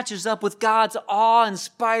matches up with God's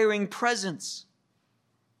awe-inspiring presence.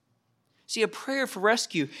 See, a prayer for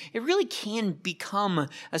rescue, it really can become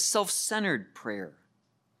a self-centered prayer.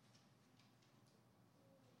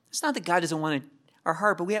 It's not that God doesn't want our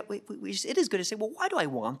heart, but it is good to say, well, why do I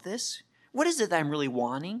want this? What is it that I'm really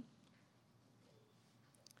wanting?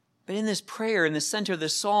 But in this prayer, in the center of the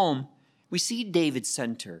psalm, we see David's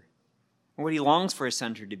center, or what he longs for his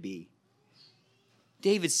center to be.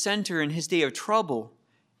 David's center in his day of trouble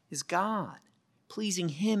is God. Pleasing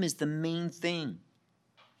him is the main thing.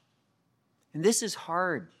 And this is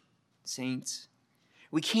hard, saints.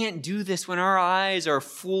 We can't do this when our eyes are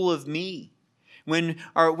full of me, when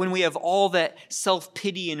we have all that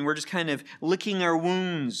self-pity and we're just kind of licking our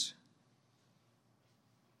wounds.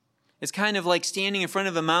 It's kind of like standing in front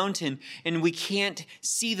of a mountain and we can't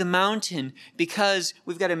see the mountain because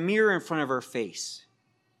we've got a mirror in front of our face.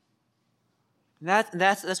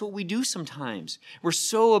 That's what we do sometimes. We're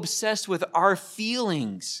so obsessed with our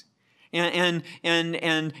feelings and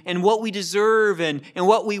what we deserve and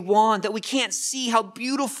what we want that we can't see how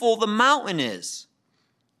beautiful the mountain is.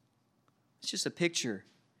 It's just a picture.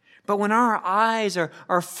 But when our eyes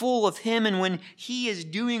are full of him and when he is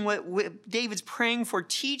doing what David's praying for,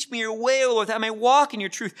 teach me your way, O Lord, that I may walk in your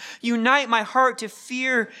truth. Unite my heart to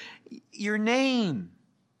fear your name.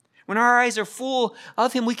 When our eyes are full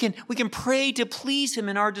of him, we can pray to please him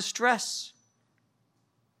in our distress.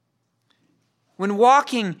 When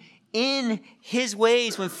walking in his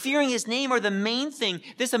ways, when fearing his name are the main thing,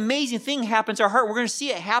 this amazing thing happens to our heart. We're going to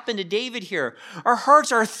see it happen to David here. Our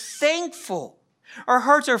hearts are thankful. Our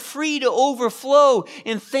hearts are free to overflow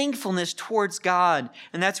in thankfulness towards God.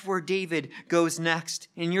 And that's where David goes next.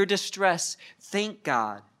 In your distress, thank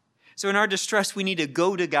God. So in our distress, we need to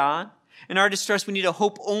go to God. In our distress, we need to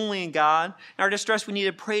hope only in God. In our distress, we need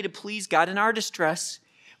to pray to please God. In our distress,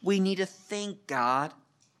 we need to thank God.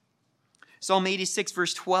 Psalm 86,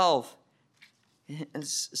 verse 12.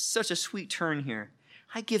 It's such a sweet turn here.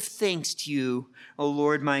 I give thanks to you, O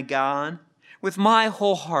Lord my God, with my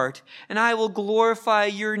whole heart, and I will glorify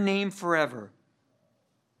your name forever.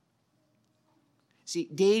 See,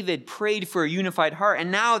 David prayed for a unified heart,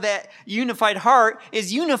 and now that unified heart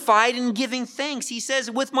is unified in giving thanks. He says,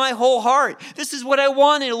 with my whole heart. This is what I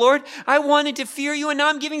wanted, Lord. I wanted to fear you, and now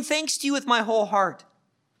I'm giving thanks to you with my whole heart.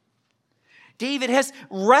 David has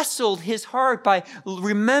wrestled his heart by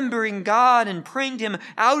remembering God and praying to him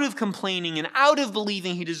out of complaining and out of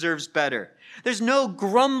believing he deserves better. There's no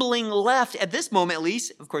grumbling left, at this moment at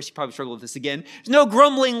least. Of course, he probably struggled with this again. There's no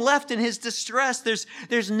grumbling left in his distress.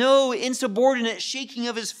 There's no insubordinate shaking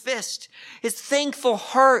of his fist. His thankful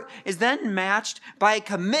heart is then matched by a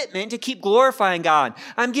commitment to keep glorifying God.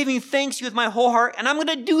 I'm giving thanks to you with my whole heart, and I'm going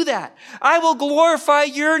to do that. I will glorify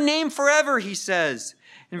your name forever, he says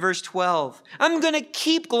in verse 12. I'm going to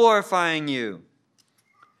keep glorifying you.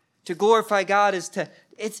 To glorify God is to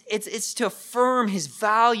It's to affirm his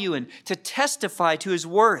value and to testify to his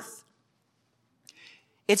worth.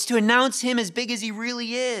 It's to announce him as big as he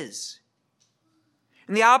really is.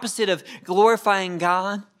 And the opposite of glorifying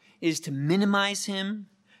God is to minimize him,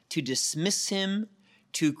 to dismiss him,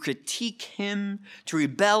 to critique him, to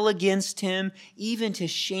rebel against him, even to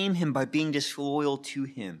shame him by being disloyal to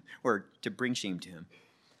him, or to bring shame to him.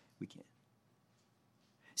 We can't.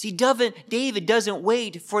 See, David doesn't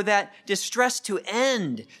wait for that distress to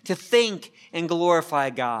end to thank and glorify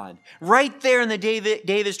God. Right there in the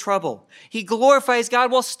David's trouble, he glorifies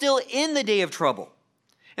God while still in the day of trouble.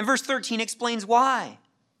 And verse 13 explains why.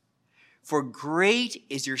 For great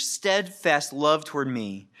is your steadfast love toward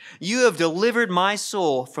me. You have delivered my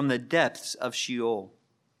soul from the depths of Sheol.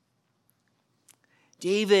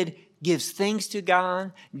 David gives thanks to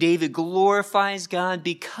God. David glorifies God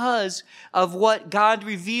because of what God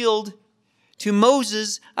revealed to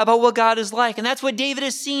Moses about what God is like. And that's what David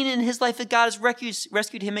has seen in his life, that God has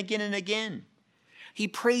rescued him again and again. He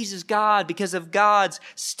praises God because of God's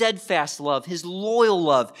steadfast love, his loyal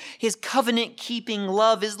love, his covenant-keeping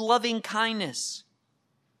love, his loving kindness.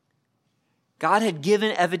 God had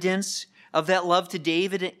given evidence of that love to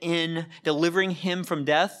David in delivering him from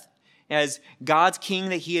death as God's king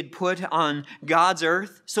that he had put on God's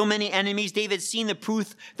earth. So many enemies, David had seen the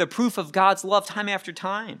proof of God's love time after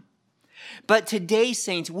time. But today,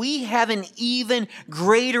 saints, we have an even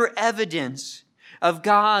greater evidence of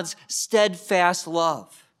God's steadfast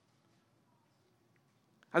love.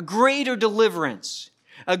 A greater deliverance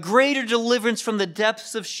from the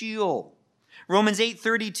depths of Sheol. Romans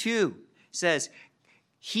 8:32 says,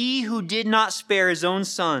 he who did not spare his own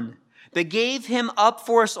son, but gave him up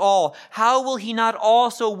for us all, how will he not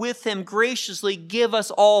also with him graciously give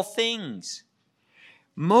us all things?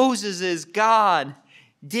 Moses' God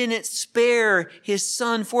didn't spare his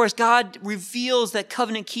son for us. God reveals that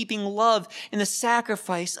covenant-keeping love in the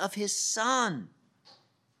sacrifice of his son.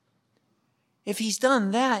 If he's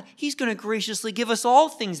done that, he's going to graciously give us all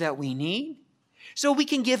things that we need. So we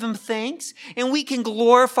can give him thanks and we can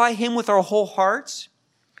glorify him with our whole hearts.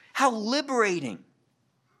 How liberating.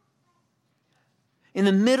 In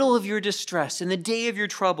the middle of your distress, in the day of your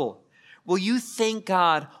trouble, will you thank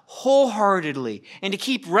God wholeheartedly and to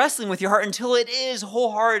keep wrestling with your heart until it is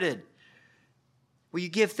wholehearted? Will you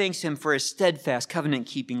give thanks to him for his steadfast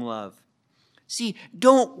covenant-keeping love? See,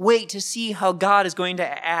 don't wait to see how God is going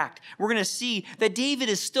to act. We're going to see that David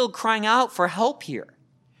is still crying out for help here.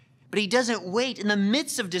 But he doesn't wait. In the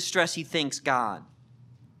midst of distress, he thanks God.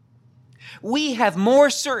 We have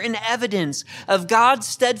more certain evidence of God's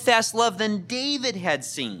steadfast love than David had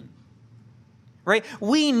seen. Right?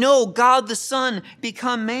 We know God the Son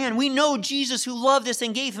become man. We know Jesus who loved us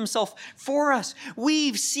and gave himself for us.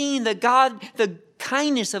 We've seen the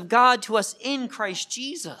kindness of God to us in Christ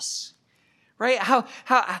Jesus. Right? How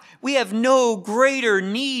we have no greater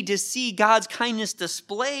need to see God's kindness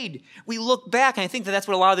displayed. We look back, and I think that's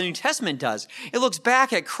what a lot of the New Testament does. It looks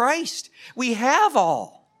back at Christ. We have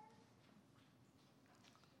all.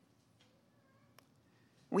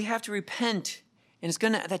 We have to repent. And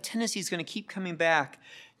that tendency is going to keep coming back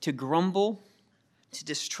to grumble, to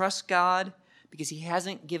distrust God, because he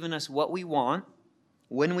hasn't given us what we want,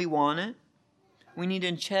 when we want it. We need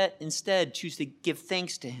to instead choose to give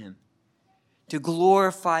thanks to him, to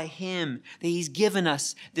glorify him, that he's given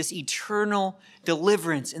us this eternal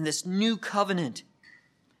deliverance and this new covenant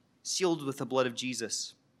sealed with the blood of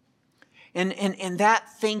Jesus. And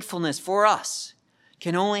that thankfulness for us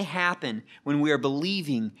can only happen when we are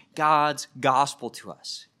believing God's gospel to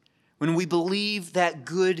us. When we believe that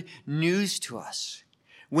good news to us.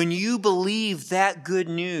 When you believe that good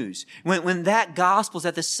news, when that gospel is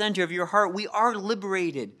at the center of your heart, we are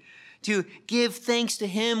liberated to give thanks to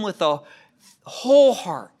him with a whole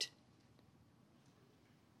heart.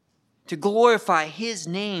 To glorify his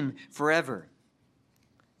name forever.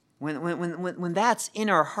 When that's in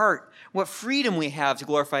our heart, what freedom we have to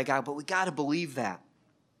glorify God, but we got to believe that.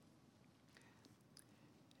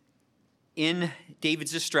 In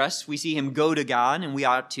David's distress, we see him go to God, and we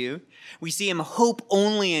ought to. We see him hope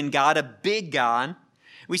only in God, a big God.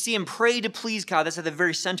 We see him pray to please God. That's at the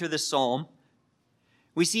very center of the psalm.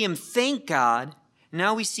 We see him thank God.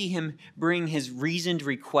 Now we see him bring his reasoned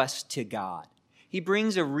request to God. He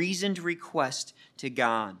brings a reasoned request to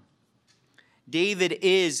God. David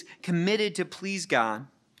is committed to please God.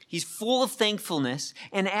 He's full of thankfulness,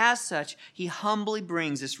 and as such, he humbly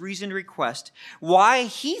brings this reasoned request why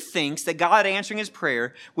he thinks that God answering his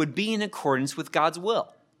prayer would be in accordance with God's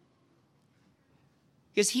will.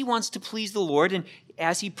 Because he wants to please the Lord, and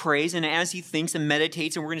as he prays and as he thinks and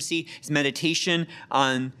meditates, and we're going to see his meditation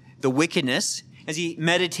on the wickedness, as he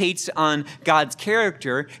meditates on God's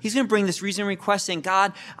character, he's going to bring this reasoned request saying,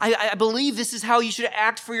 God, I believe this is how you should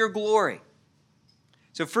act for your glory.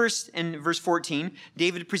 So first, in verse 14,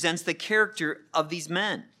 David presents the character of these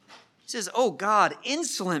men. He says, "Oh God,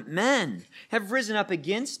 insolent men have risen up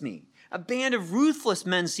against me. A band of ruthless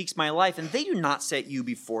men seeks my life, and they do not set you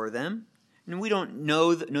before them." And we don't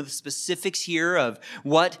know the specifics here of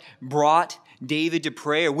what brought David to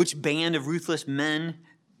pray or which band of ruthless men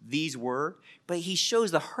these were. But he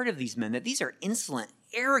shows the heart of these men, that these are insolent,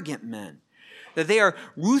 arrogant men, that they are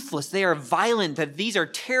ruthless, they are violent, that these are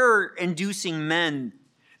terror-inducing men.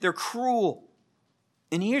 They're cruel.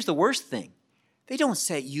 And here's the worst thing. They don't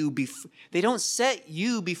set you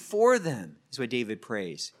before them, is what David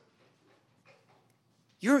prays.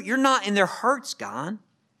 You're not in their hearts, God.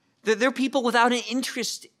 They're people without an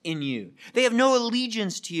interest in you. They have no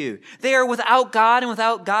allegiance to you. They are without God and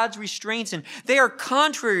without God's restraints, and they are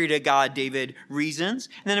contrary to God, David reasons.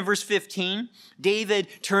 And then in verse 15,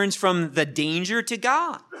 David turns from the danger to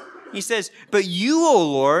God. He says, "But you, O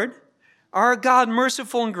Lord, are God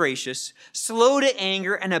merciful and gracious, slow to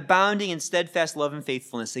anger and abounding in steadfast love and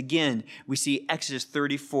faithfulness." Again, we see Exodus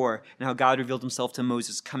 34 and how God revealed himself to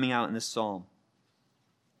Moses coming out in this psalm.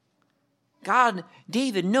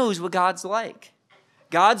 David knows what God's like.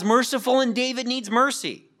 God's merciful and David needs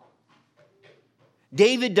mercy.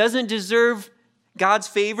 David doesn't deserve God's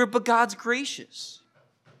favor, but God's gracious.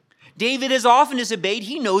 David has often disobeyed.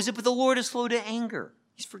 He knows it, but the Lord is slow to anger.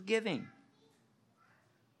 He's forgiving.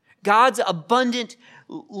 God's abundant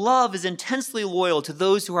love is intensely loyal to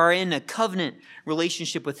those who are in a covenant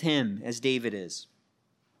relationship with him, as David is.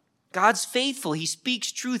 God's faithful. He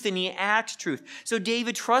speaks truth and he acts truth. So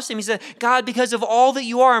David trusts him. He said, "God, because of all that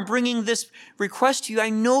you are, I'm bringing this request to you. I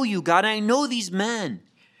know you, God. I know these men.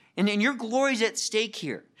 And your glory is at stake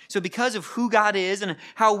here." So because of who God is and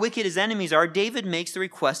how wicked his enemies are, David makes the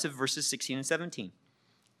request of verses 16 and 17.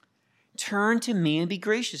 "Turn to me and be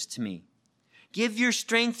gracious to me. Give your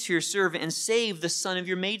strength to your servant and save the son of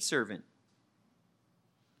your maidservant."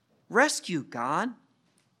 Rescue, God.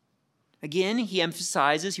 Again, he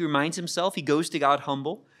emphasizes, he reminds himself, he goes to God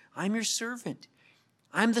humble. "I'm your servant.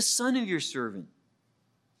 I'm the son of your servant."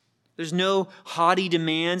 There's no haughty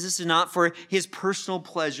demands. This is not for his personal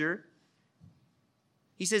pleasure.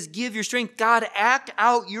 He says, "Give your strength." God, act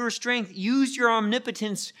out your strength. Use your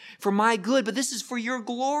omnipotence for my good, but this is for your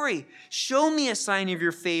glory. Show me a sign of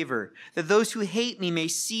your favor, that those who hate me may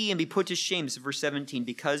see and be put to shame. This is verse 17.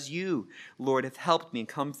 "Because you, Lord, have helped me and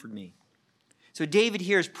comforted me." So David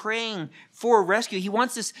here is praying for rescue. He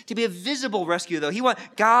wants this to be a visible rescue, though. He wants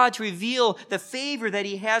God to reveal the favor that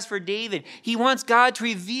he has for David. He wants God to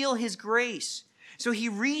reveal his grace. So he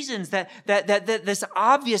reasons that this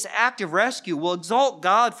obvious act of rescue will exalt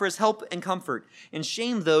God for his help and comfort and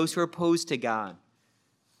shame those who are opposed to God.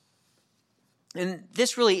 And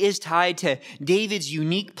this really is tied to David's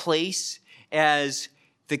unique place as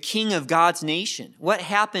the king of God's nation. What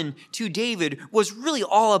happened to David was really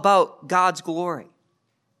all about God's glory.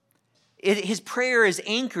 His prayer is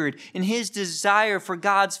anchored in his desire for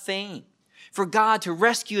God's fame, for God to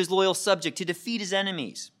rescue his loyal subject, to defeat his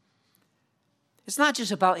enemies. It's not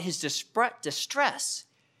just about his distress.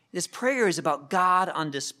 This prayer is about God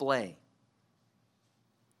on display.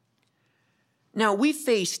 Now, we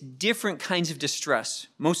face different kinds of distress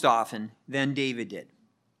most often than David did.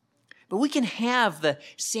 But we can have the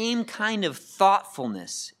same kind of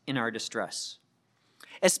thoughtfulness in our distress,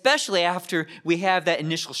 especially after we have that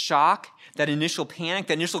initial shock, that initial panic,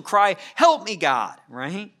 that initial cry, "Help me, God,"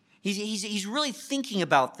 right? He's really thinking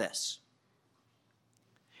about this.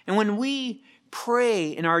 And when we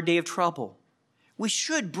pray in our day of trouble, we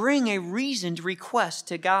should bring a reasoned request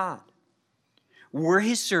to God. We're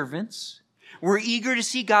his servants. We're eager to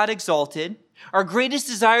see God exalted. Our greatest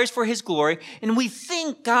desire is for his glory, and we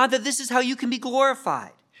think, God, that this is how you can be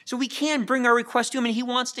glorified. So we can bring our requests to him, and he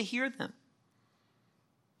wants to hear them.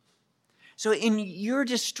 So in your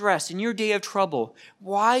distress, in your day of trouble,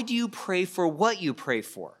 why do you pray for what you pray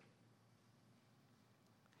for?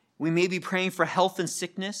 We may be praying for health and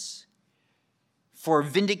sickness, for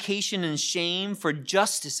vindication and shame, for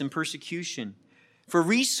justice and persecution, for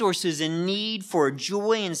resources and need, for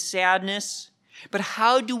joy and sadness. But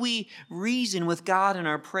how do we reason with God in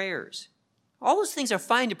our prayers? All those things are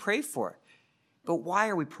fine to pray for, but why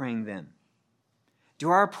are we praying them? Do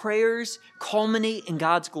our prayers culminate in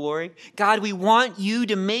God's glory? God, we want you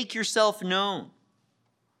to make yourself known.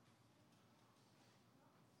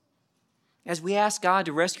 As we ask God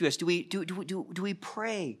to rescue us, do we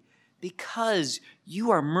pray because you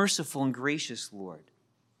are merciful and gracious, Lord?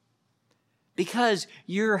 Because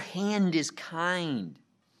your hand is kind.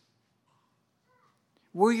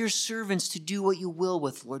 We're your servants to do what you will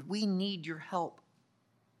with, Lord. We need your help.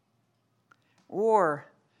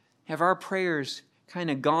 Or have our prayers kind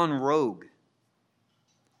of gone rogue.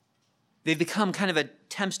 They've become kind of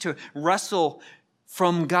attempts to wrestle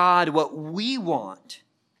from God what we want,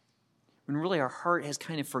 when really our heart has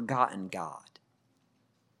kind of forgotten God.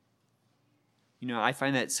 I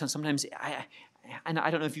find that sometimes, and I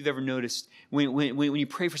don't know if you've ever noticed, when you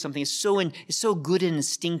pray for something, it's so good and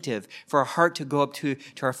instinctive for our heart to go up to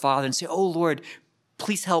our Father and say, "Oh Lord,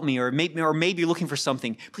 please help me," or maybe you're looking for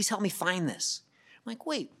something. "Please help me find this." I'm like,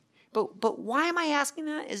 wait, but why am I asking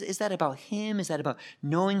that? Is that about Him? Is that about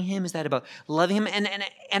knowing Him? Is that about loving Him?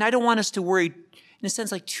 And I don't want us to worry, in a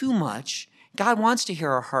sense, like too much. God wants to hear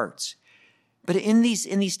our hearts. But in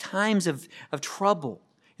these times of trouble,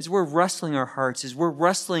 as we're wrestling our hearts, as we're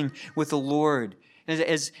wrestling with the Lord,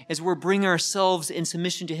 as we're bringing ourselves in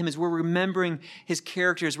submission to Him, as we're remembering His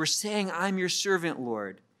character, as we're saying, "I'm your servant,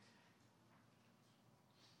 Lord,"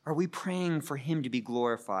 are we praying for Him to be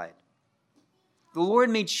glorified? The Lord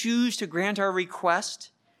may choose to grant our request.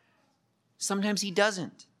 Sometimes He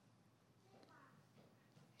doesn't.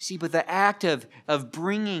 See, but the act of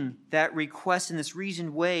bringing that request in this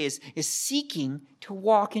reasoned way is seeking to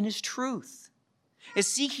walk in His truth. Is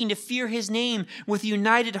seeking to fear His name with a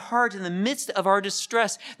united heart in the midst of our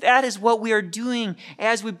distress. That is what we are doing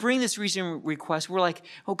as we bring this reasoned request. We're like,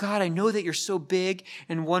 "Oh God, I know that you're so big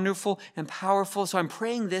and wonderful and powerful, so I'm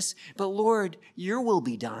praying this, but Lord, your will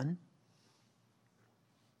be done."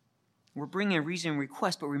 We're bringing a reasoned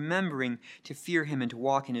request, but remembering to fear Him and to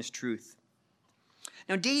walk in His truth.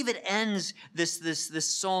 Now, David ends this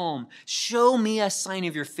psalm, "Show me a sign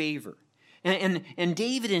of your favor." And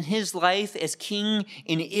David in his life as king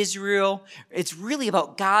in Israel, it's really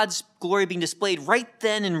about God's glory being displayed right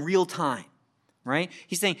then in real time, right?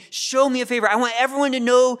 He's saying, "Show me a favor. I want everyone to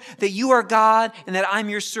know that you are God and that I'm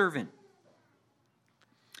your servant."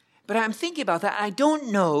 But I'm thinking about that. I don't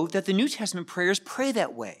know that the New Testament prayers pray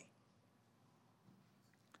that way.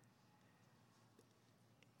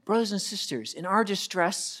 Brothers and sisters, in our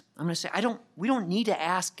distress, I'm going to say, we don't need to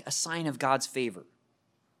ask a sign of God's favor.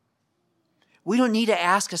 We don't need to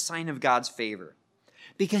ask a sign of God's favor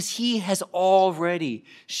because He has already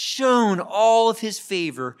shown all of His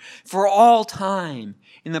favor for all time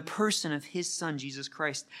in the person of His Son, Jesus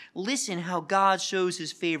Christ. Listen how God shows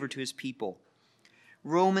His favor to His people.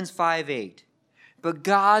 Romans 5:8. "But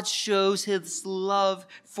God shows His love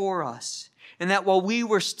for us, and that while we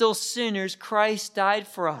were still sinners, Christ died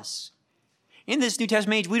for us." In this New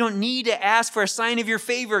Testament age, we don't need to ask for a sign of your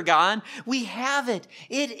favor, God. We have it.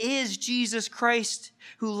 It is Jesus Christ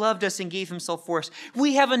who loved us and gave Himself for us.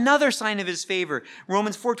 We have another sign of His favor.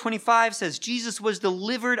 Romans 4:25 says, "Jesus was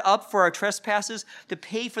delivered up for our trespasses to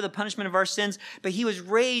pay for the punishment of our sins, but He was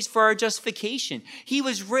raised for our justification." He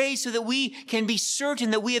was raised so that we can be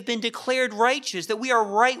certain that we have been declared righteous, that we are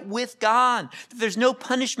right with God, that there's no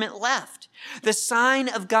punishment left. The sign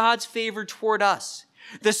of God's favor toward us,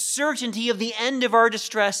 the certainty of the end of our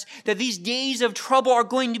distress, that these days of trouble are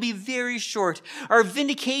going to be very short. Our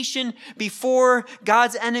vindication before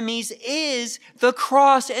God's enemies is the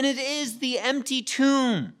cross, and it is the empty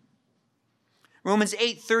tomb. Romans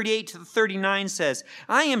 8:38-39 says,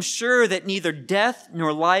 "I am sure that neither death,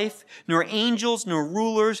 nor life, nor angels, nor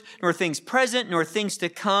rulers, nor things present, nor things to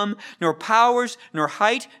come, nor powers, nor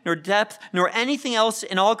height, nor depth, nor anything else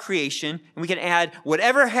in all creation," and we can add,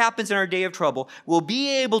 whatever happens in our day of trouble, "will be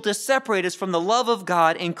able to separate us from the love of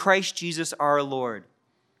God in Christ Jesus our Lord."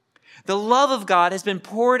 The love of God has been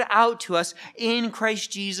poured out to us in Christ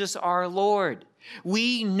Jesus our Lord.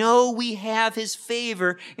 We know we have His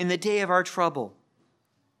favor in the day of our trouble.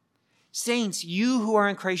 Saints, you who are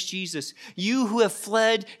in Christ Jesus, you who have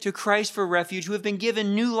fled to Christ for refuge, who have been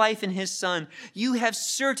given new life in His Son, you have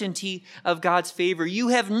certainty of God's favor. You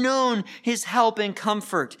have known His help and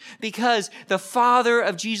comfort because the Father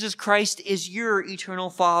of Jesus Christ is your eternal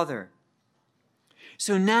Father.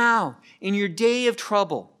 So now, in your day of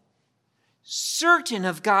trouble, certain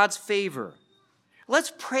of God's favor,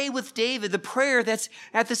 let's pray with David, the prayer that's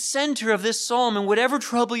at the center of this psalm and whatever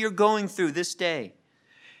trouble you're going through this day.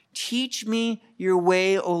 "Teach me your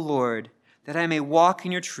way, O Lord, that I may walk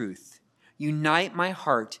in your truth. Unite my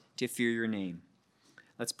heart to fear your name."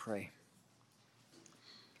 Let's pray.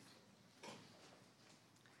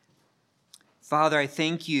 Father, I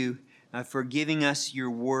thank you for giving us your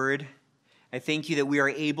word. I thank you that we are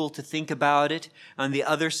able to think about it on the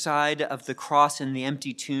other side of the cross and the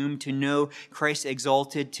empty tomb, to know Christ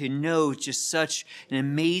exalted, to know just such an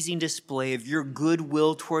amazing display of your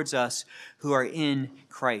goodwill towards us who are in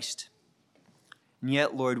Christ. And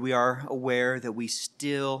yet, Lord, we are aware that we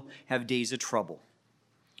still have days of trouble.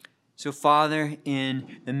 So, Father,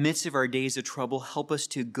 in the midst of our days of trouble, help us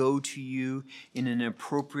to go to you in an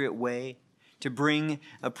appropriate way, to bring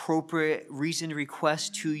appropriate reasoned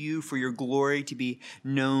requests to you for your glory to be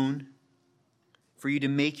known, for you to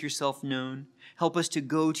make yourself known. Help us to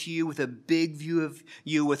go to you with a big view of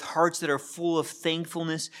you, with hearts that are full of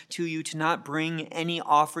thankfulness to you, to not bring any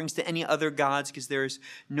offerings to any other gods, because there is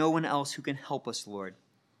no one else who can help us, Lord.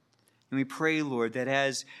 And we pray, Lord, that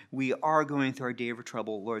as we are going through our day of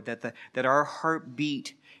trouble, Lord, that our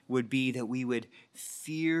heartbeat would be that we would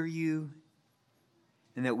fear you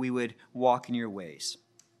and that we would walk in your ways.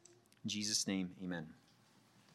 In Jesus' name, amen.